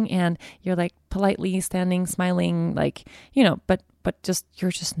gathering and you're like politely standing, smiling, like, but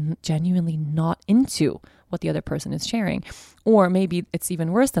you're just genuinely not into what the other person is sharing. Or maybe it's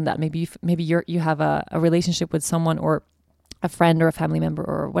even worse than that. Maybe you have a relationship with someone or a friend or a family member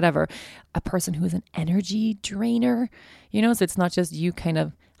or whatever, a person who is an energy drainer, so it's not just you kind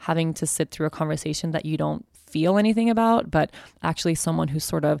of having to sit through a conversation that you don't feel anything about, but actually someone who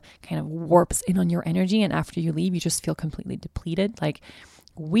sort of kind of warps in on your energy. And after you leave, you just feel completely depleted. Like,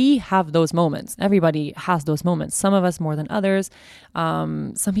 we have those moments. Everybody has those moments. Some of us more than others.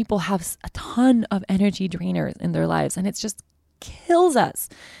 Some people have a ton of energy drainers in their lives, and it just kills us.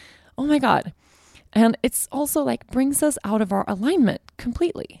 Oh my God. And it's also like brings us out of our alignment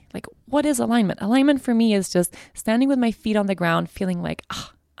completely. Like, what is alignment? Alignment for me is just standing with my feet on the ground, feeling like,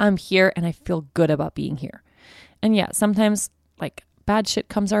 I'm here and I feel good about being here. And yeah, sometimes like bad shit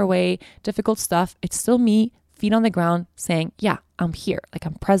comes our way, difficult stuff. It's still me, feet on the ground, saying, yeah, I'm here. Like,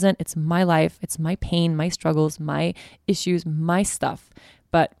 I'm present. It's my life. It's my pain, my struggles, my issues, my stuff.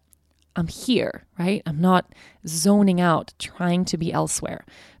 But I'm here, right? I'm not zoning out, trying to be elsewhere.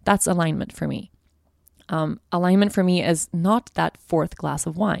 That's alignment for me. Alignment for me is not that fourth glass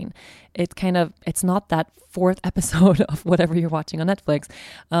of wine. It's not that fourth episode of whatever you're watching on Netflix.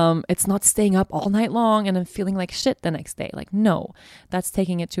 It's not staying up all night long and then feeling like shit the next day. Like, no, that's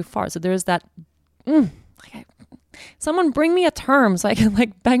taking it too far. So there's that, someone bring me a term so I can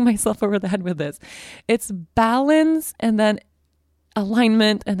like bang myself over the head with this. It's balance and then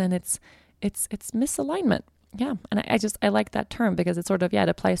alignment, and then it's misalignment. Yeah. And I like that term because it's sort of, it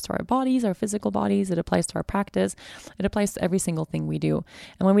applies to our bodies, our physical bodies. It applies to our practice. It applies to every single thing we do.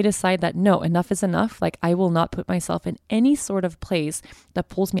 And when we decide that, no, enough is enough, like I will not put myself in any sort of place that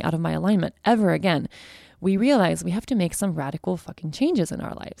pulls me out of my alignment ever again, we realize we have to make some radical fucking changes in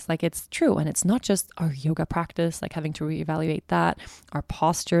our lives. Like, it's true. And it's not just our yoga practice, like having to reevaluate that. Our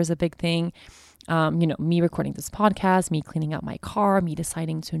posture is a big thing. Me recording this podcast, me cleaning out my car, me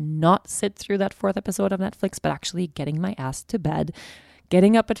deciding to not sit through that fourth episode of Netflix, but actually getting my ass to bed,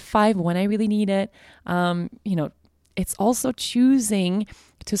 getting up at 5 when I really need it. It's also choosing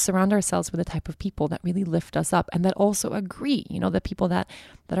to surround ourselves with the type of people that really lift us up and that also agree, the people that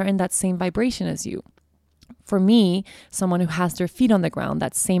are in that same vibration as you. For me, someone who has their feet on the ground,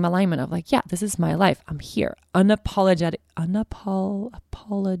 that same alignment of like, yeah, this is my life. I'm here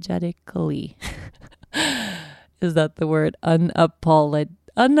unapologetically. Is that the word?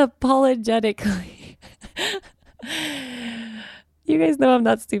 Unapologetically. You guys know I'm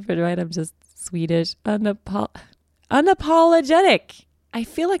not stupid, right? I'm just Swedish. Unapologetic. I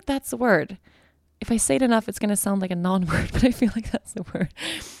feel like that's the word. If I say it enough, it's going to sound like a non-word, but I feel like that's the word.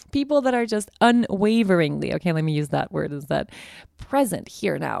 People that are just unwaveringly, okay, let me use that word, is that present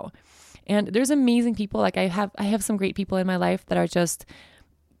here now. And there's amazing people. Like I have some great people in my life that are just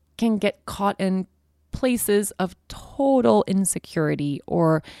can get caught in places of total insecurity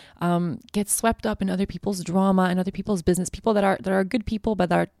or get swept up in other people's drama and other people's business. People that are good people, but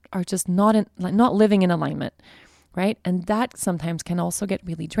that are just not living in alignment. Right? And that sometimes can also get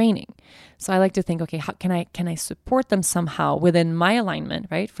really draining. So I like to think, okay, how can I support them somehow within my alignment,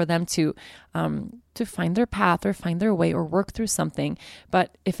 right? For them to find their path or find their way or work through something.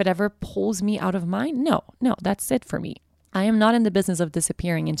 But if it ever pulls me out of mine, no, that's it for me. I am not in the business of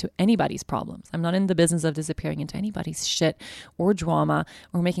disappearing into anybody's problems. I'm not in the business of disappearing into anybody's shit or drama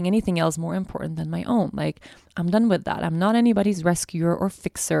or making anything else more important than my own. Like, I'm done with that. I'm not anybody's rescuer or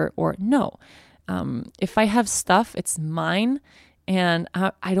fixer or no. If I have stuff, it's mine, and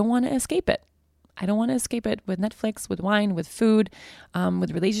I don't want to escape it. I don't want to escape it with Netflix, with wine, with food,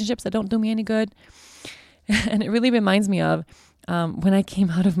 with relationships that don't do me any good. And it really reminds me of when I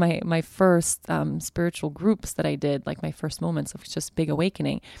came out of my first spiritual groups that I did, like my first moments of just big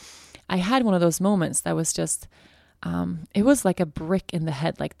awakening. I had one of those moments that was just, it was like a brick in the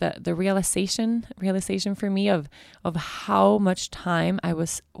head, like the realization for me of how much time I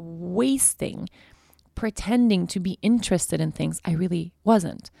was wasting pretending to be interested in things I really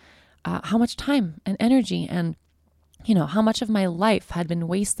wasn't. How much time and energy and how much of my life had been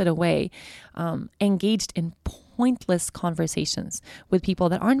wasted away, engaged in pointless conversations with people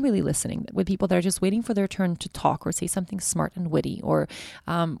that aren't really listening, with people that are just waiting for their turn to talk or say something smart and witty, or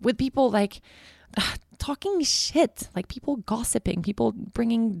with people like talking shit, like people gossiping, people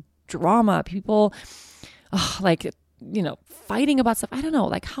bringing drama, people fighting about stuff. I don't know,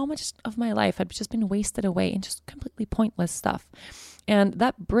 like how much of my life had just been wasted away in just completely pointless stuff. And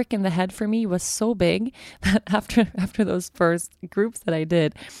that brick in the head for me was so big that after those first groups that I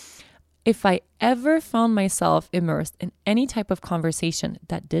did, if I ever found myself immersed in any type of conversation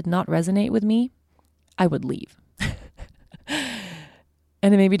that did not resonate with me, I would leave.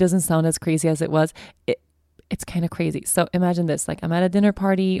 And it maybe doesn't sound as crazy as it was. It's kind of crazy. So imagine this, like I'm at a dinner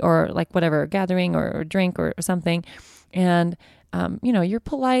party or like whatever, gathering or drink or something. And you're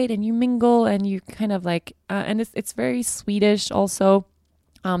polite and you mingle and you kind of like, and it's very Swedish also,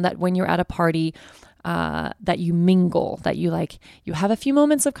 that when you're at a party, that you mingle, that you have a few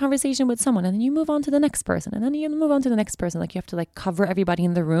moments of conversation with someone and then you move on to the next person and then you move on to the next person. Like you have to like cover everybody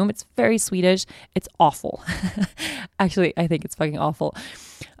in the room. It's very Swedish. It's awful. Actually, I think it's fucking awful.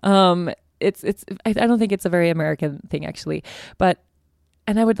 I don't think it's a very American thing actually,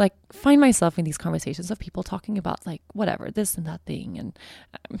 and I would like find myself in these conversations of people talking about like whatever, this and that thing. And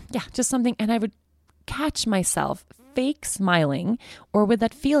just something. And I would catch myself fake smiling or with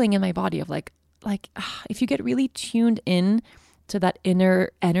that feeling in my body of like, if you get really tuned in to that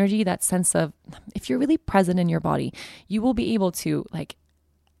inner energy, that sense of, if you're really present in your body, you will be able to like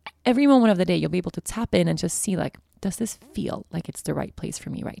every moment of the day, you'll be able to tap in and just see like, does this feel like it's the right place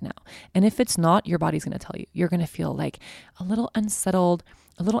for me right now? And if it's not, your body's going to tell you. You're going to feel like a little unsettled,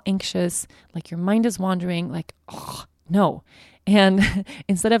 a little anxious, like your mind is wandering, like, oh, no. And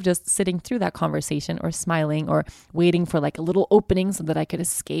instead of just sitting through that conversation or smiling or waiting for like a little opening so that I could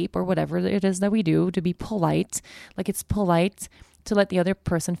escape or whatever it is that we do to be polite, like it's polite to let the other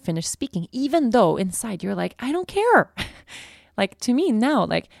person finish speaking, even though inside you're like, I don't care. Like to me now,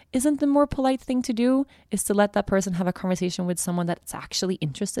 like, isn't the more polite thing to do is to let that person have a conversation with someone that's actually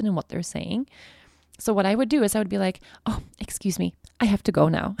interested in what they're saying? So what I would do is I would be like, oh, excuse me, I have to go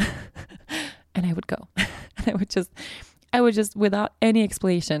now. And I would go. And I would just without any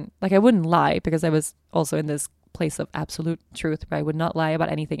explanation, like I wouldn't lie because I was also in this place of absolute truth where I would not lie about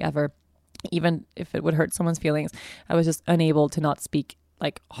anything ever, even if it would hurt someone's feelings. I was just unable to not speak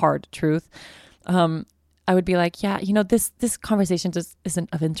like hard truth. I would be like, yeah, this conversation just isn't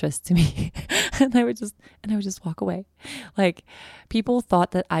of interest to me. and I would just walk away. Like people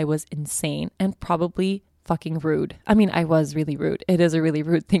thought that I was insane and probably fucking rude. I mean, I was really rude. It is a really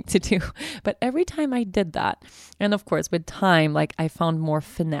rude thing to do. But every time I did that, and of course with time, like I found more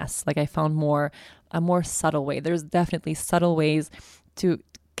finesse, like I found a more subtle way. There's definitely subtle ways to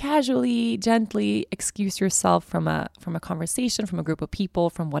casually, gently excuse yourself from a conversation, from a group of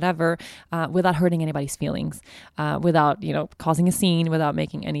people, from whatever, without hurting anybody's feelings, without, causing a scene, without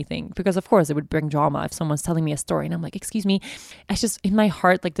making anything. Because of course it would bring drama if someone's telling me a story and I'm like, excuse me, it's just in my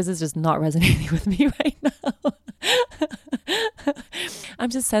heart, like this is just not resonating with me right now. I'm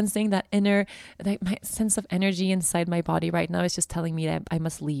just sensing that my sense of energy inside my body right now is just telling me that I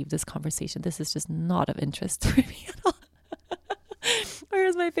must leave this conversation. This is just not of interest to me at all.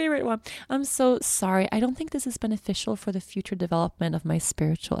 Where's my favorite one? I'm so sorry. I don't think this is beneficial for the future development of my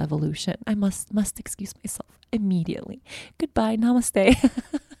spiritual evolution. I must excuse myself immediately. Goodbye. Namaste.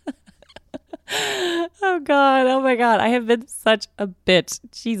 Oh God. Oh my God. I have been such a bitch.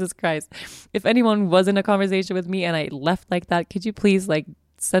 Jesus Christ. If anyone was in a conversation with me and I left like that, could you please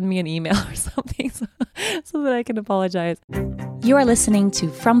send me an email or something so that I can apologize? You are listening to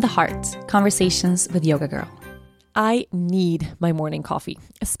From the Heart, Conversations with Yoga Girl. I need my morning coffee,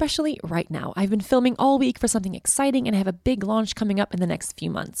 especially right now. I've been filming all week for something exciting and I have a big launch coming up in the next few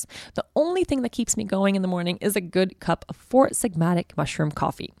months. The only thing that keeps me going in the morning is a good cup of Four Sigmatic mushroom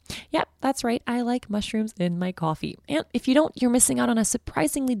coffee. Yep, that's right. I like mushrooms in my coffee. And if you don't, you're missing out on a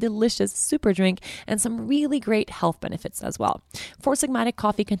surprisingly delicious super drink and some really great health benefits as well. Four Sigmatic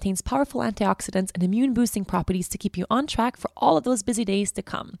coffee contains powerful antioxidants and immune boosting properties to keep you on track for all of those busy days to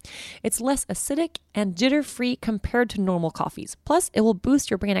come. It's less acidic and jitter-free compared to normal coffees. Plus, it will boost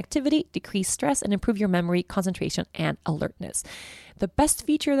your brain activity, decrease stress, and improve your memory, concentration, and alertness. The best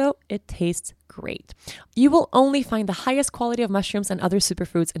feature though, it tastes great. You will only find the highest quality of mushrooms and other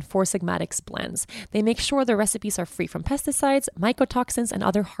superfoods in Four Sigmatic's blends. They make sure their recipes are free from pesticides, mycotoxins, and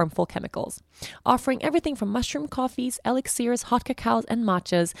other harmful chemicals. Offering everything from mushroom coffees, elixirs, hot cacaos, and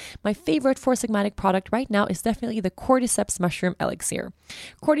matchas, my favorite Four Sigmatic product right now is definitely the Cordyceps mushroom elixir.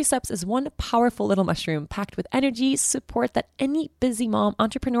 Cordyceps is one powerful little mushroom packed with energy, support that any busy mom,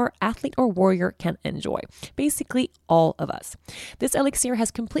 entrepreneur, athlete, or warrior can enjoy. Basically, all of us. This elixir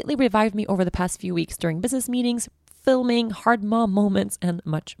has completely revived me over the past few weeks during business meetings, filming, hard mom moments, and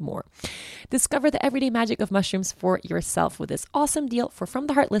much more. Discover the everyday magic of mushrooms for yourself with this awesome deal for From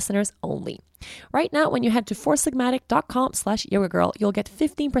the Heart listeners only. Right now, when you head to foursigmatic.com/yogagirl, you'll get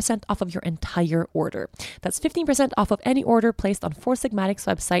 15% off of your entire order. That's 15% off of any order placed on Four Sigmatic's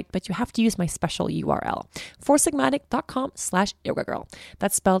website, but you have to use my special URL, foursigmatic.com/yogagirl.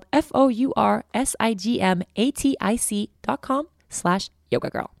 That's spelled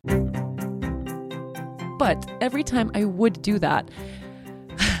FOURSIGMATIC.com/yogagirl. But every time I would do that,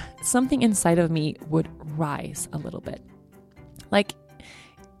 something inside of me would rise a little bit. Like,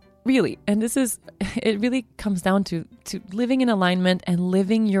 really. And it really comes down to living in alignment and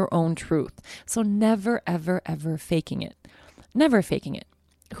living your own truth. So never, ever, ever faking it. never faking it.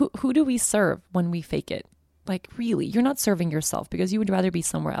 Who do we serve when we fake it? Like, really, you're not serving yourself because you would rather be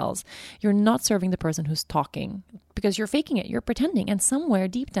somewhere else. You're not serving the person who's talking because you're faking it. You're pretending. And somewhere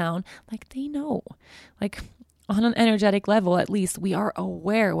deep down, like, they know. Like, on an energetic level, at least, we are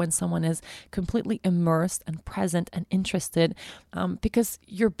aware when someone is completely immersed and present and interested, because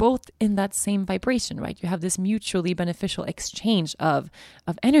you're both in that same vibration, right? You have this mutually beneficial exchange of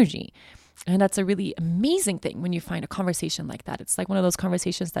energy. And that's a really amazing thing when you find a conversation like that. It's like one of those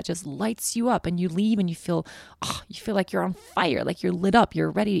conversations that just lights you up, and you leave and you feel like you're on fire, like you're lit up, you're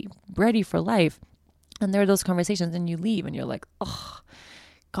ready for life. And there are those conversations and you leave and you're like, oh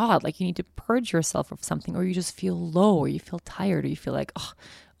God, like you need to purge yourself of something, or you just feel low, or you feel tired, or you feel like,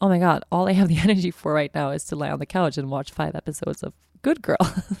 oh my God, all I have the energy for right now is to lie on the couch and watch 5 episodes of Good Girl.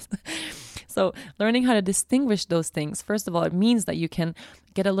 So learning how to distinguish those things, first of all, it means that you can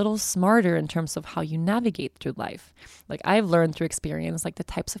get a little smarter in terms of how you navigate through life. Like I've learned through experience, like the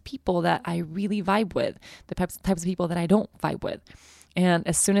types of people that I really vibe with, the types of people that I don't vibe with. And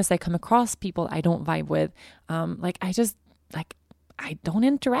as soon as I come across people I don't vibe with, I don't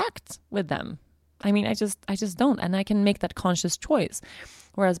interact with them. I mean, I just don't. And I can make that conscious choice.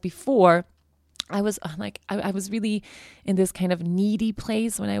 Whereas before, I was I was really in this kind of needy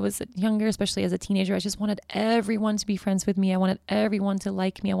place when I was younger, especially as a teenager. I just wanted everyone to be friends with me. I wanted everyone to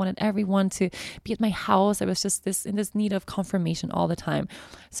like me. I wanted everyone to be at my house. I was just in this need of confirmation all the time.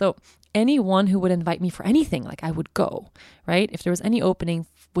 So anyone who would invite me for anything, like I would go, right? If there was any opening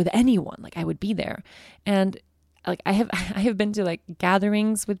with anyone, like I would be there. And like I have been to like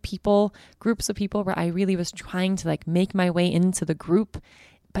gatherings with people, groups of people where I really was trying to like make my way into the group,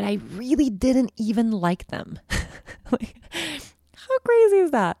 but I really didn't even like them. Like, how crazy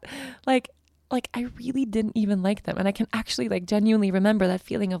is that? Like I really didn't even like them. And I can actually like genuinely remember that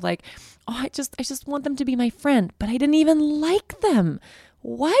feeling of like, oh, I just want them to be my friend, but I didn't even like them.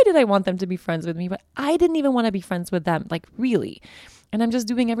 Why did I want them to be friends with me? But I didn't even want to be friends with them, like really. And I'm just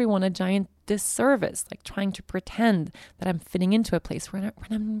doing everyone a giant disservice, like trying to pretend that I'm fitting into a place where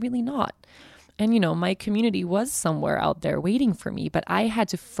I'm really not. And, my community was somewhere out there waiting for me, but I had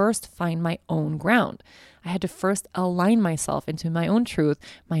to first find my own ground. I had to first align myself into my own truth,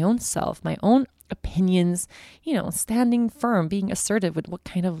 my own self, my own opinions, standing firm, being assertive with what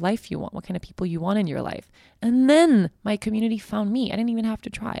kind of life you want, what kind of people you want in your life. And then my community found me. I didn't even have to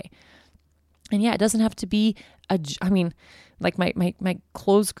try. And yeah, it doesn't have to be like my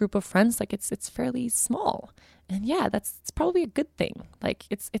close group of friends, like it's fairly small. And yeah, it's probably a good thing. Like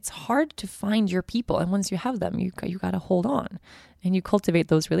it's hard to find your people. And once you have them, you got to hold on and you cultivate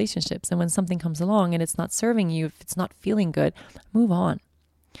those relationships. And when something comes along and it's not serving you, if it's not feeling good, move on.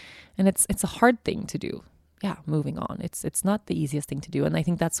 And it's a hard thing to do. Yeah, moving on. It's not the easiest thing to do. And I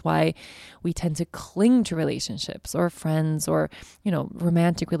think that's why we tend to cling to relationships or friends or,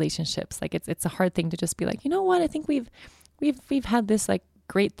 romantic relationships. Like it's a hard thing to just be like, you know what? I think we've had this like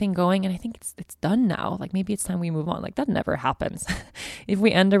great thing going and I think it's done now. Like maybe it's time we move on. Like that never happens. If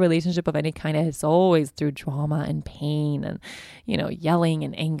we end a relationship of any kind, it's always through drama and pain and, yelling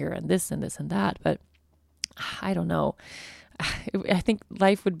and anger and this and this and that. But I don't know. I think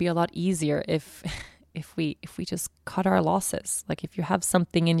life would be a lot easier if we just cut our losses. Like if you have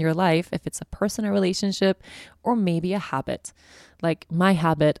something in your life, if it's a person, a relationship, or maybe a habit, like my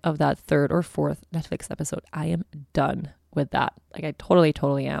habit of that 3rd or 4th Netflix episode, I am done with that. Like I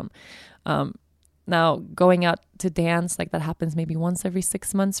totally am. Now going out to dance, like that happens maybe once every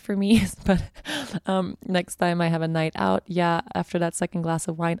 6 months for me. But next time I have a night out, yeah, after that second glass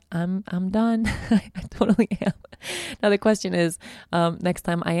of wine, I'm done. I totally am. Now the question is, next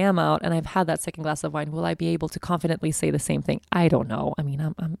time I am out and I've had that second glass of wine, will I be able to confidently say the same thing? I don't know. I mean,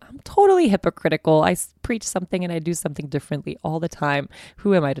 I'm totally hypocritical. I preach something and I do something differently all the time.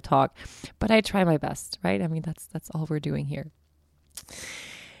 Who am I to talk? But I try my best, right? I mean, that's all we're doing here.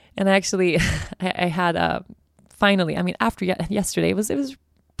 And actually, I had finally, after yesterday, it was a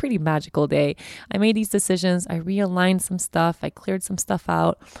pretty magical day. I made these decisions. I realigned some stuff. I cleared some stuff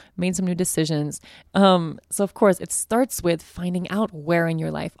out, made some new decisions. So of course, it starts with finding out where in your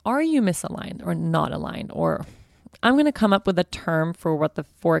life are you misaligned or not aligned. Or I'm going to come up with a term for what the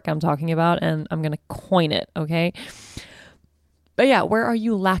fork I'm talking about, and I'm going to coin it, okay? But yeah, where are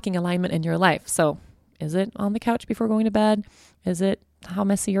you lacking alignment in your life? So is it on the couch before going to bed? Is it how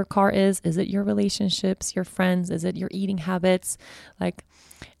messy your car is? Is it your relationships, your friends? Is it your eating habits?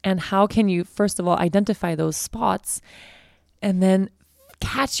 And how can you, first of all, identify those spots and then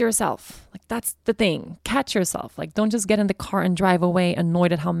catch yourself? Like that's the thing. Catch yourself. Like don't just get in the car and drive away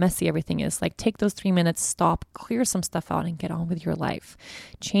annoyed at how messy everything is. Like take those 3 minutes, stop, clear some stuff out and get on with your life.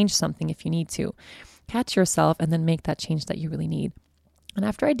 Change something if you need to. catch yourself and then make that change that you really need. And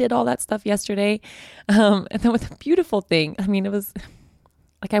after I did all that stuff yesterday, and then with a beautiful thing, I mean, it was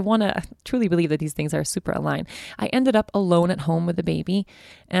like, I want to truly believe that these things are super aligned. I ended up alone at home with the baby,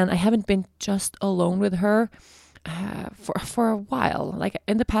 and I haven't been just alone with her for a while. Like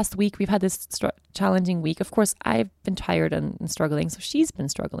in the past week, we've had this challenging week. Of course, I've been tired and struggling, so she's been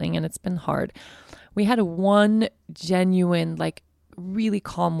struggling, and it's been hard. We had one genuine, like really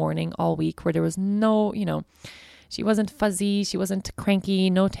calm morning all week where there was no, she wasn't fuzzy, she wasn't cranky,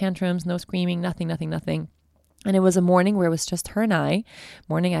 no tantrums, no screaming, nothing. And it was a morning where it was just her and I.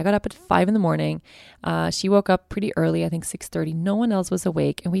 I got up at 5 a.m. She woke up pretty early, I think 6:30. No one else was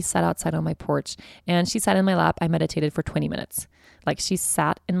awake. And we sat outside on my porch. And she sat in my lap. I meditated for 20 minutes. Like she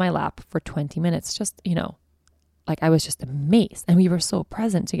sat in my lap for 20 minutes. Just, like I was just amazed. And we were so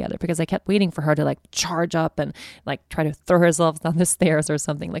present together because I kept waiting for her to like charge up and like try to throw herself down the stairs or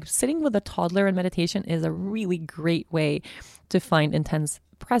something. Like sitting with a toddler in meditation is a really great way to find intense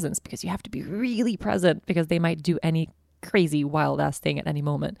presence, because you have to be really present because they might do any crazy wild ass thing at any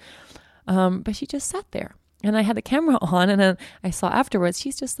moment. But she just sat there, and I had the camera on, and then I saw afterwards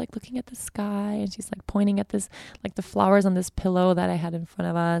she's just like looking at the sky, and she's like pointing at this, like the flowers on this pillow that I had in front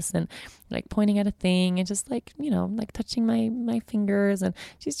of us, and like pointing at a thing, and just like, like touching my fingers, and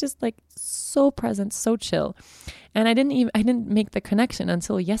she's just like so present, so chill. And I didn't make the connection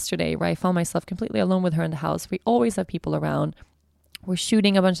until yesterday, where I found myself completely alone with her in the house. We always have people around. We're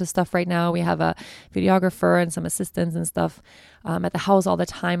shooting a bunch of stuff right now. We have a videographer and some assistants and stuff at the house all the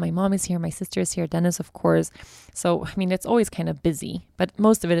time. My mom is here. My sister is here. Dennis, of course. So, I mean, it's always kind of busy, but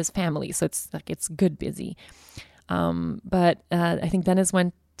most of it is family. So it's good busy. But I think Dennis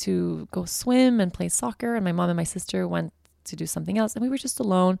went to go swim and play soccer, and my mom and my sister went to do something else, and we were just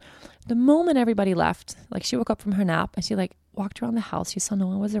alone. The moment everybody left, like she woke up from her nap and she like walked around the house. She saw no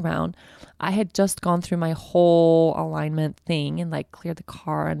one was around. I had just gone through my whole alignment thing and like cleared the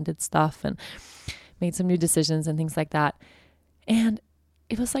car and did stuff and made some new decisions and things like that. And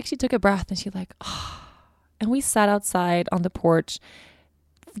it was like she took a breath and she like, oh. And we sat outside on the porch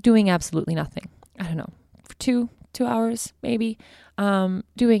doing absolutely nothing. I don't know, for two hours maybe,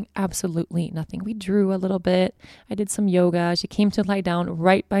 doing absolutely nothing. We drew a little bit. I did some yoga. She came to lie down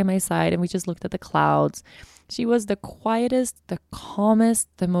right by my side, and we just looked at the clouds. She was the quietest, the calmest,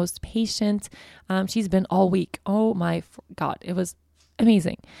 the most patient she's been all week. Oh my God, it was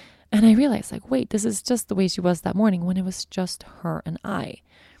amazing. And I realized like, wait, this is just the way she was that morning when it was just her and I.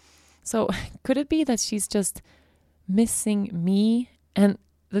 So could it be that she's just missing me? And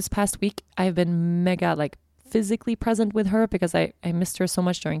this past week, I've been mega like physically present with her because I missed her so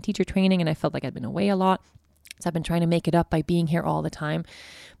much during teacher training, and I felt like I'd been away a lot. So I've been trying to make it up by being here all the time.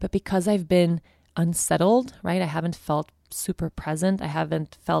 But because I've been unsettled, right? I haven't felt super present. I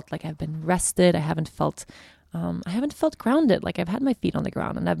haven't felt like I've been rested. I haven't felt grounded. Like I've had my feet on the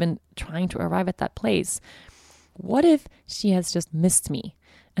ground, and I've been trying to arrive at that place. What if she has just missed me?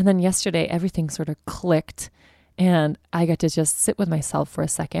 And then yesterday, everything sort of clicked, and I got to just sit with myself for a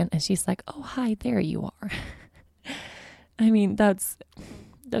second. And she's like, "Oh, hi, there you are." I mean, that's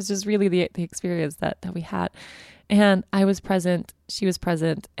just really the experience that we had. And I was present, she was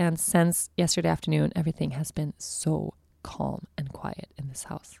present. And since yesterday afternoon, everything has been so calm and quiet in this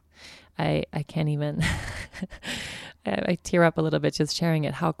house. I can't even, I tear up a little bit just sharing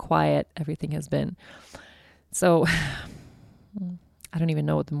it, how quiet everything has been. So I don't even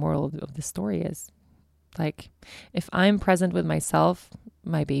know what the moral of the story is. Like, if I'm present with myself,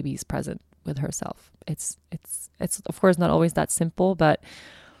 my baby's present with herself. It's of course not always that simple, but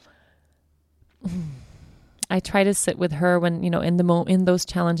I try to sit with her when, in those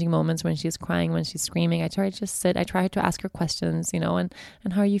challenging moments when she's crying, when she's screaming. I try to just sit. I try to ask her questions, and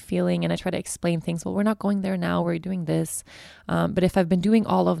how are you feeling? And I try to explain things. Well, we're not going there now. We're doing this. But if I've been doing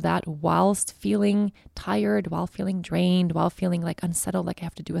all of that whilst feeling tired, while feeling drained, while feeling like unsettled, like I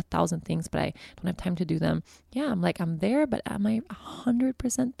have to do 1,000 things, but I don't have time to do them. Yeah, I'm like, I'm there, but am I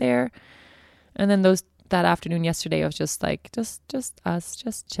 100% there? And then that afternoon yesterday, I was just like, just us,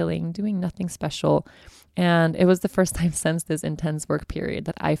 just chilling, doing nothing special. And it was the first time since this intense work period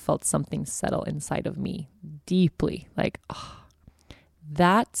that I felt something settle inside of me deeply. Like, oh,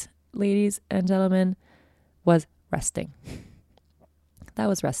 that, ladies and gentlemen, was resting. That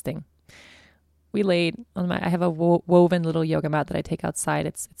was resting. We laid on I have a woven little yoga mat that I take outside.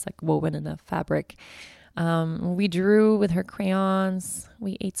 It's like woven in a fabric. We drew with her crayons.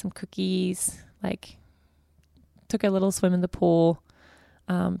 We ate some cookies, like took a little swim in the pool.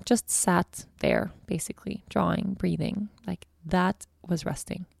 Just sat there, basically, drawing, breathing. Like, that was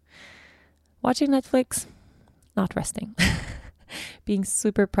resting. Watching Netflix, not resting. being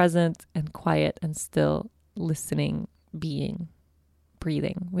super present and quiet and still, listening, being,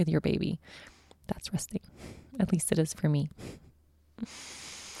 breathing with your baby. That's resting. At least it is for me.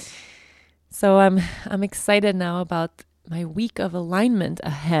 So I'm excited now about my week of alignment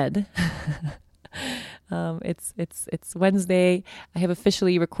ahead. It's Wednesday. I have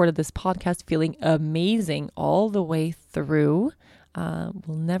officially recorded this podcast feeling amazing all the way through.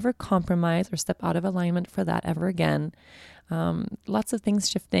 Will never compromise or step out of alignment for that ever again. Lots of things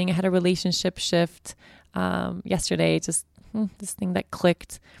shifting. I had a relationship shift yesterday, just this thing that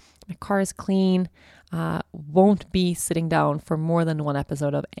clicked. My car is clean. Won't be sitting down for more than one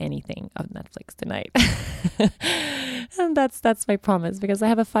episode of anything of Netflix tonight. And that's my promise, because I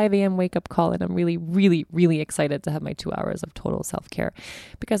have a 5 a.m. wake up call, and I'm really, really, really excited to have my 2 hours of total self-care,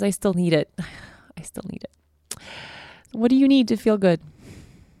 because I still need it. I still need it. What do you need to feel good?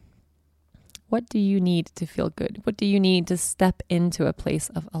 What do you need to feel good? What do you need to step into a place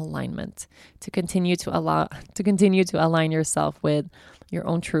of alignment, to continue to align yourself with your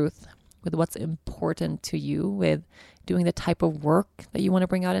own truth, with what's important to you, with doing the type of work that you want to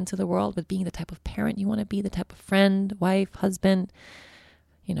bring out into the world, with being the type of parent you want to be, the type of friend, wife, husband,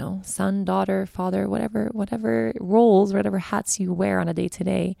 son, daughter, father, whatever roles, whatever hats you wear on a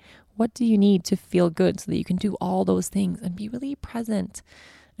day-to-day. What do you need to feel good so that you can do all those things and be really present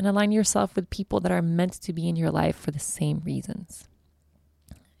and align yourself with people that are meant to be in your life for the same reasons?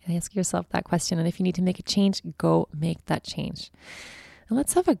 And ask yourself that question. And if you need to make a change, go make that change. And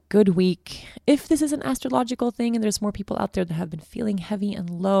let's have a good week. If this is an astrological thing and there's more people out there that have been feeling heavy and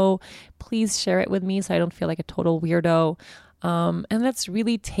low, please share it with me so I don't feel like a total weirdo. And let's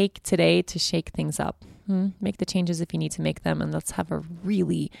really take today to shake things up. Make the changes if you need to make them. And let's have a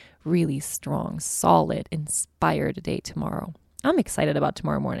really, really strong, solid, inspired day tomorrow. I'm excited about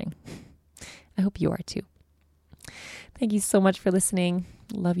tomorrow morning. I hope you are too. Thank you so much for listening.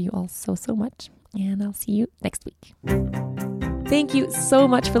 Love you all so, so much. And I'll see you next week. Thank you so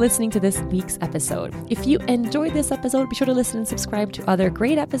much for listening to this week's episode. If you enjoyed this episode, be sure to listen and subscribe to other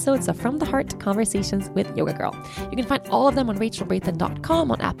great episodes of From the Heart Conversations with Yoga Girl. You can find all of them on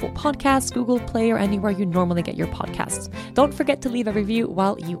rachelbraithen.com, on Apple Podcasts, Google Play, or anywhere you normally get your podcasts. Don't forget to leave a review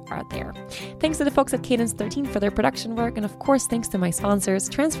while you are there. Thanks to the folks at Cadence 13 for their production work, and of course, thanks to my sponsors,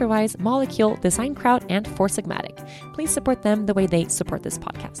 TransferWise, Molecule, Design Crowd, and Four Sigmatic. Please support them the way they support this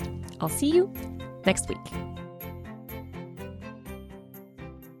podcast. I'll see you next week.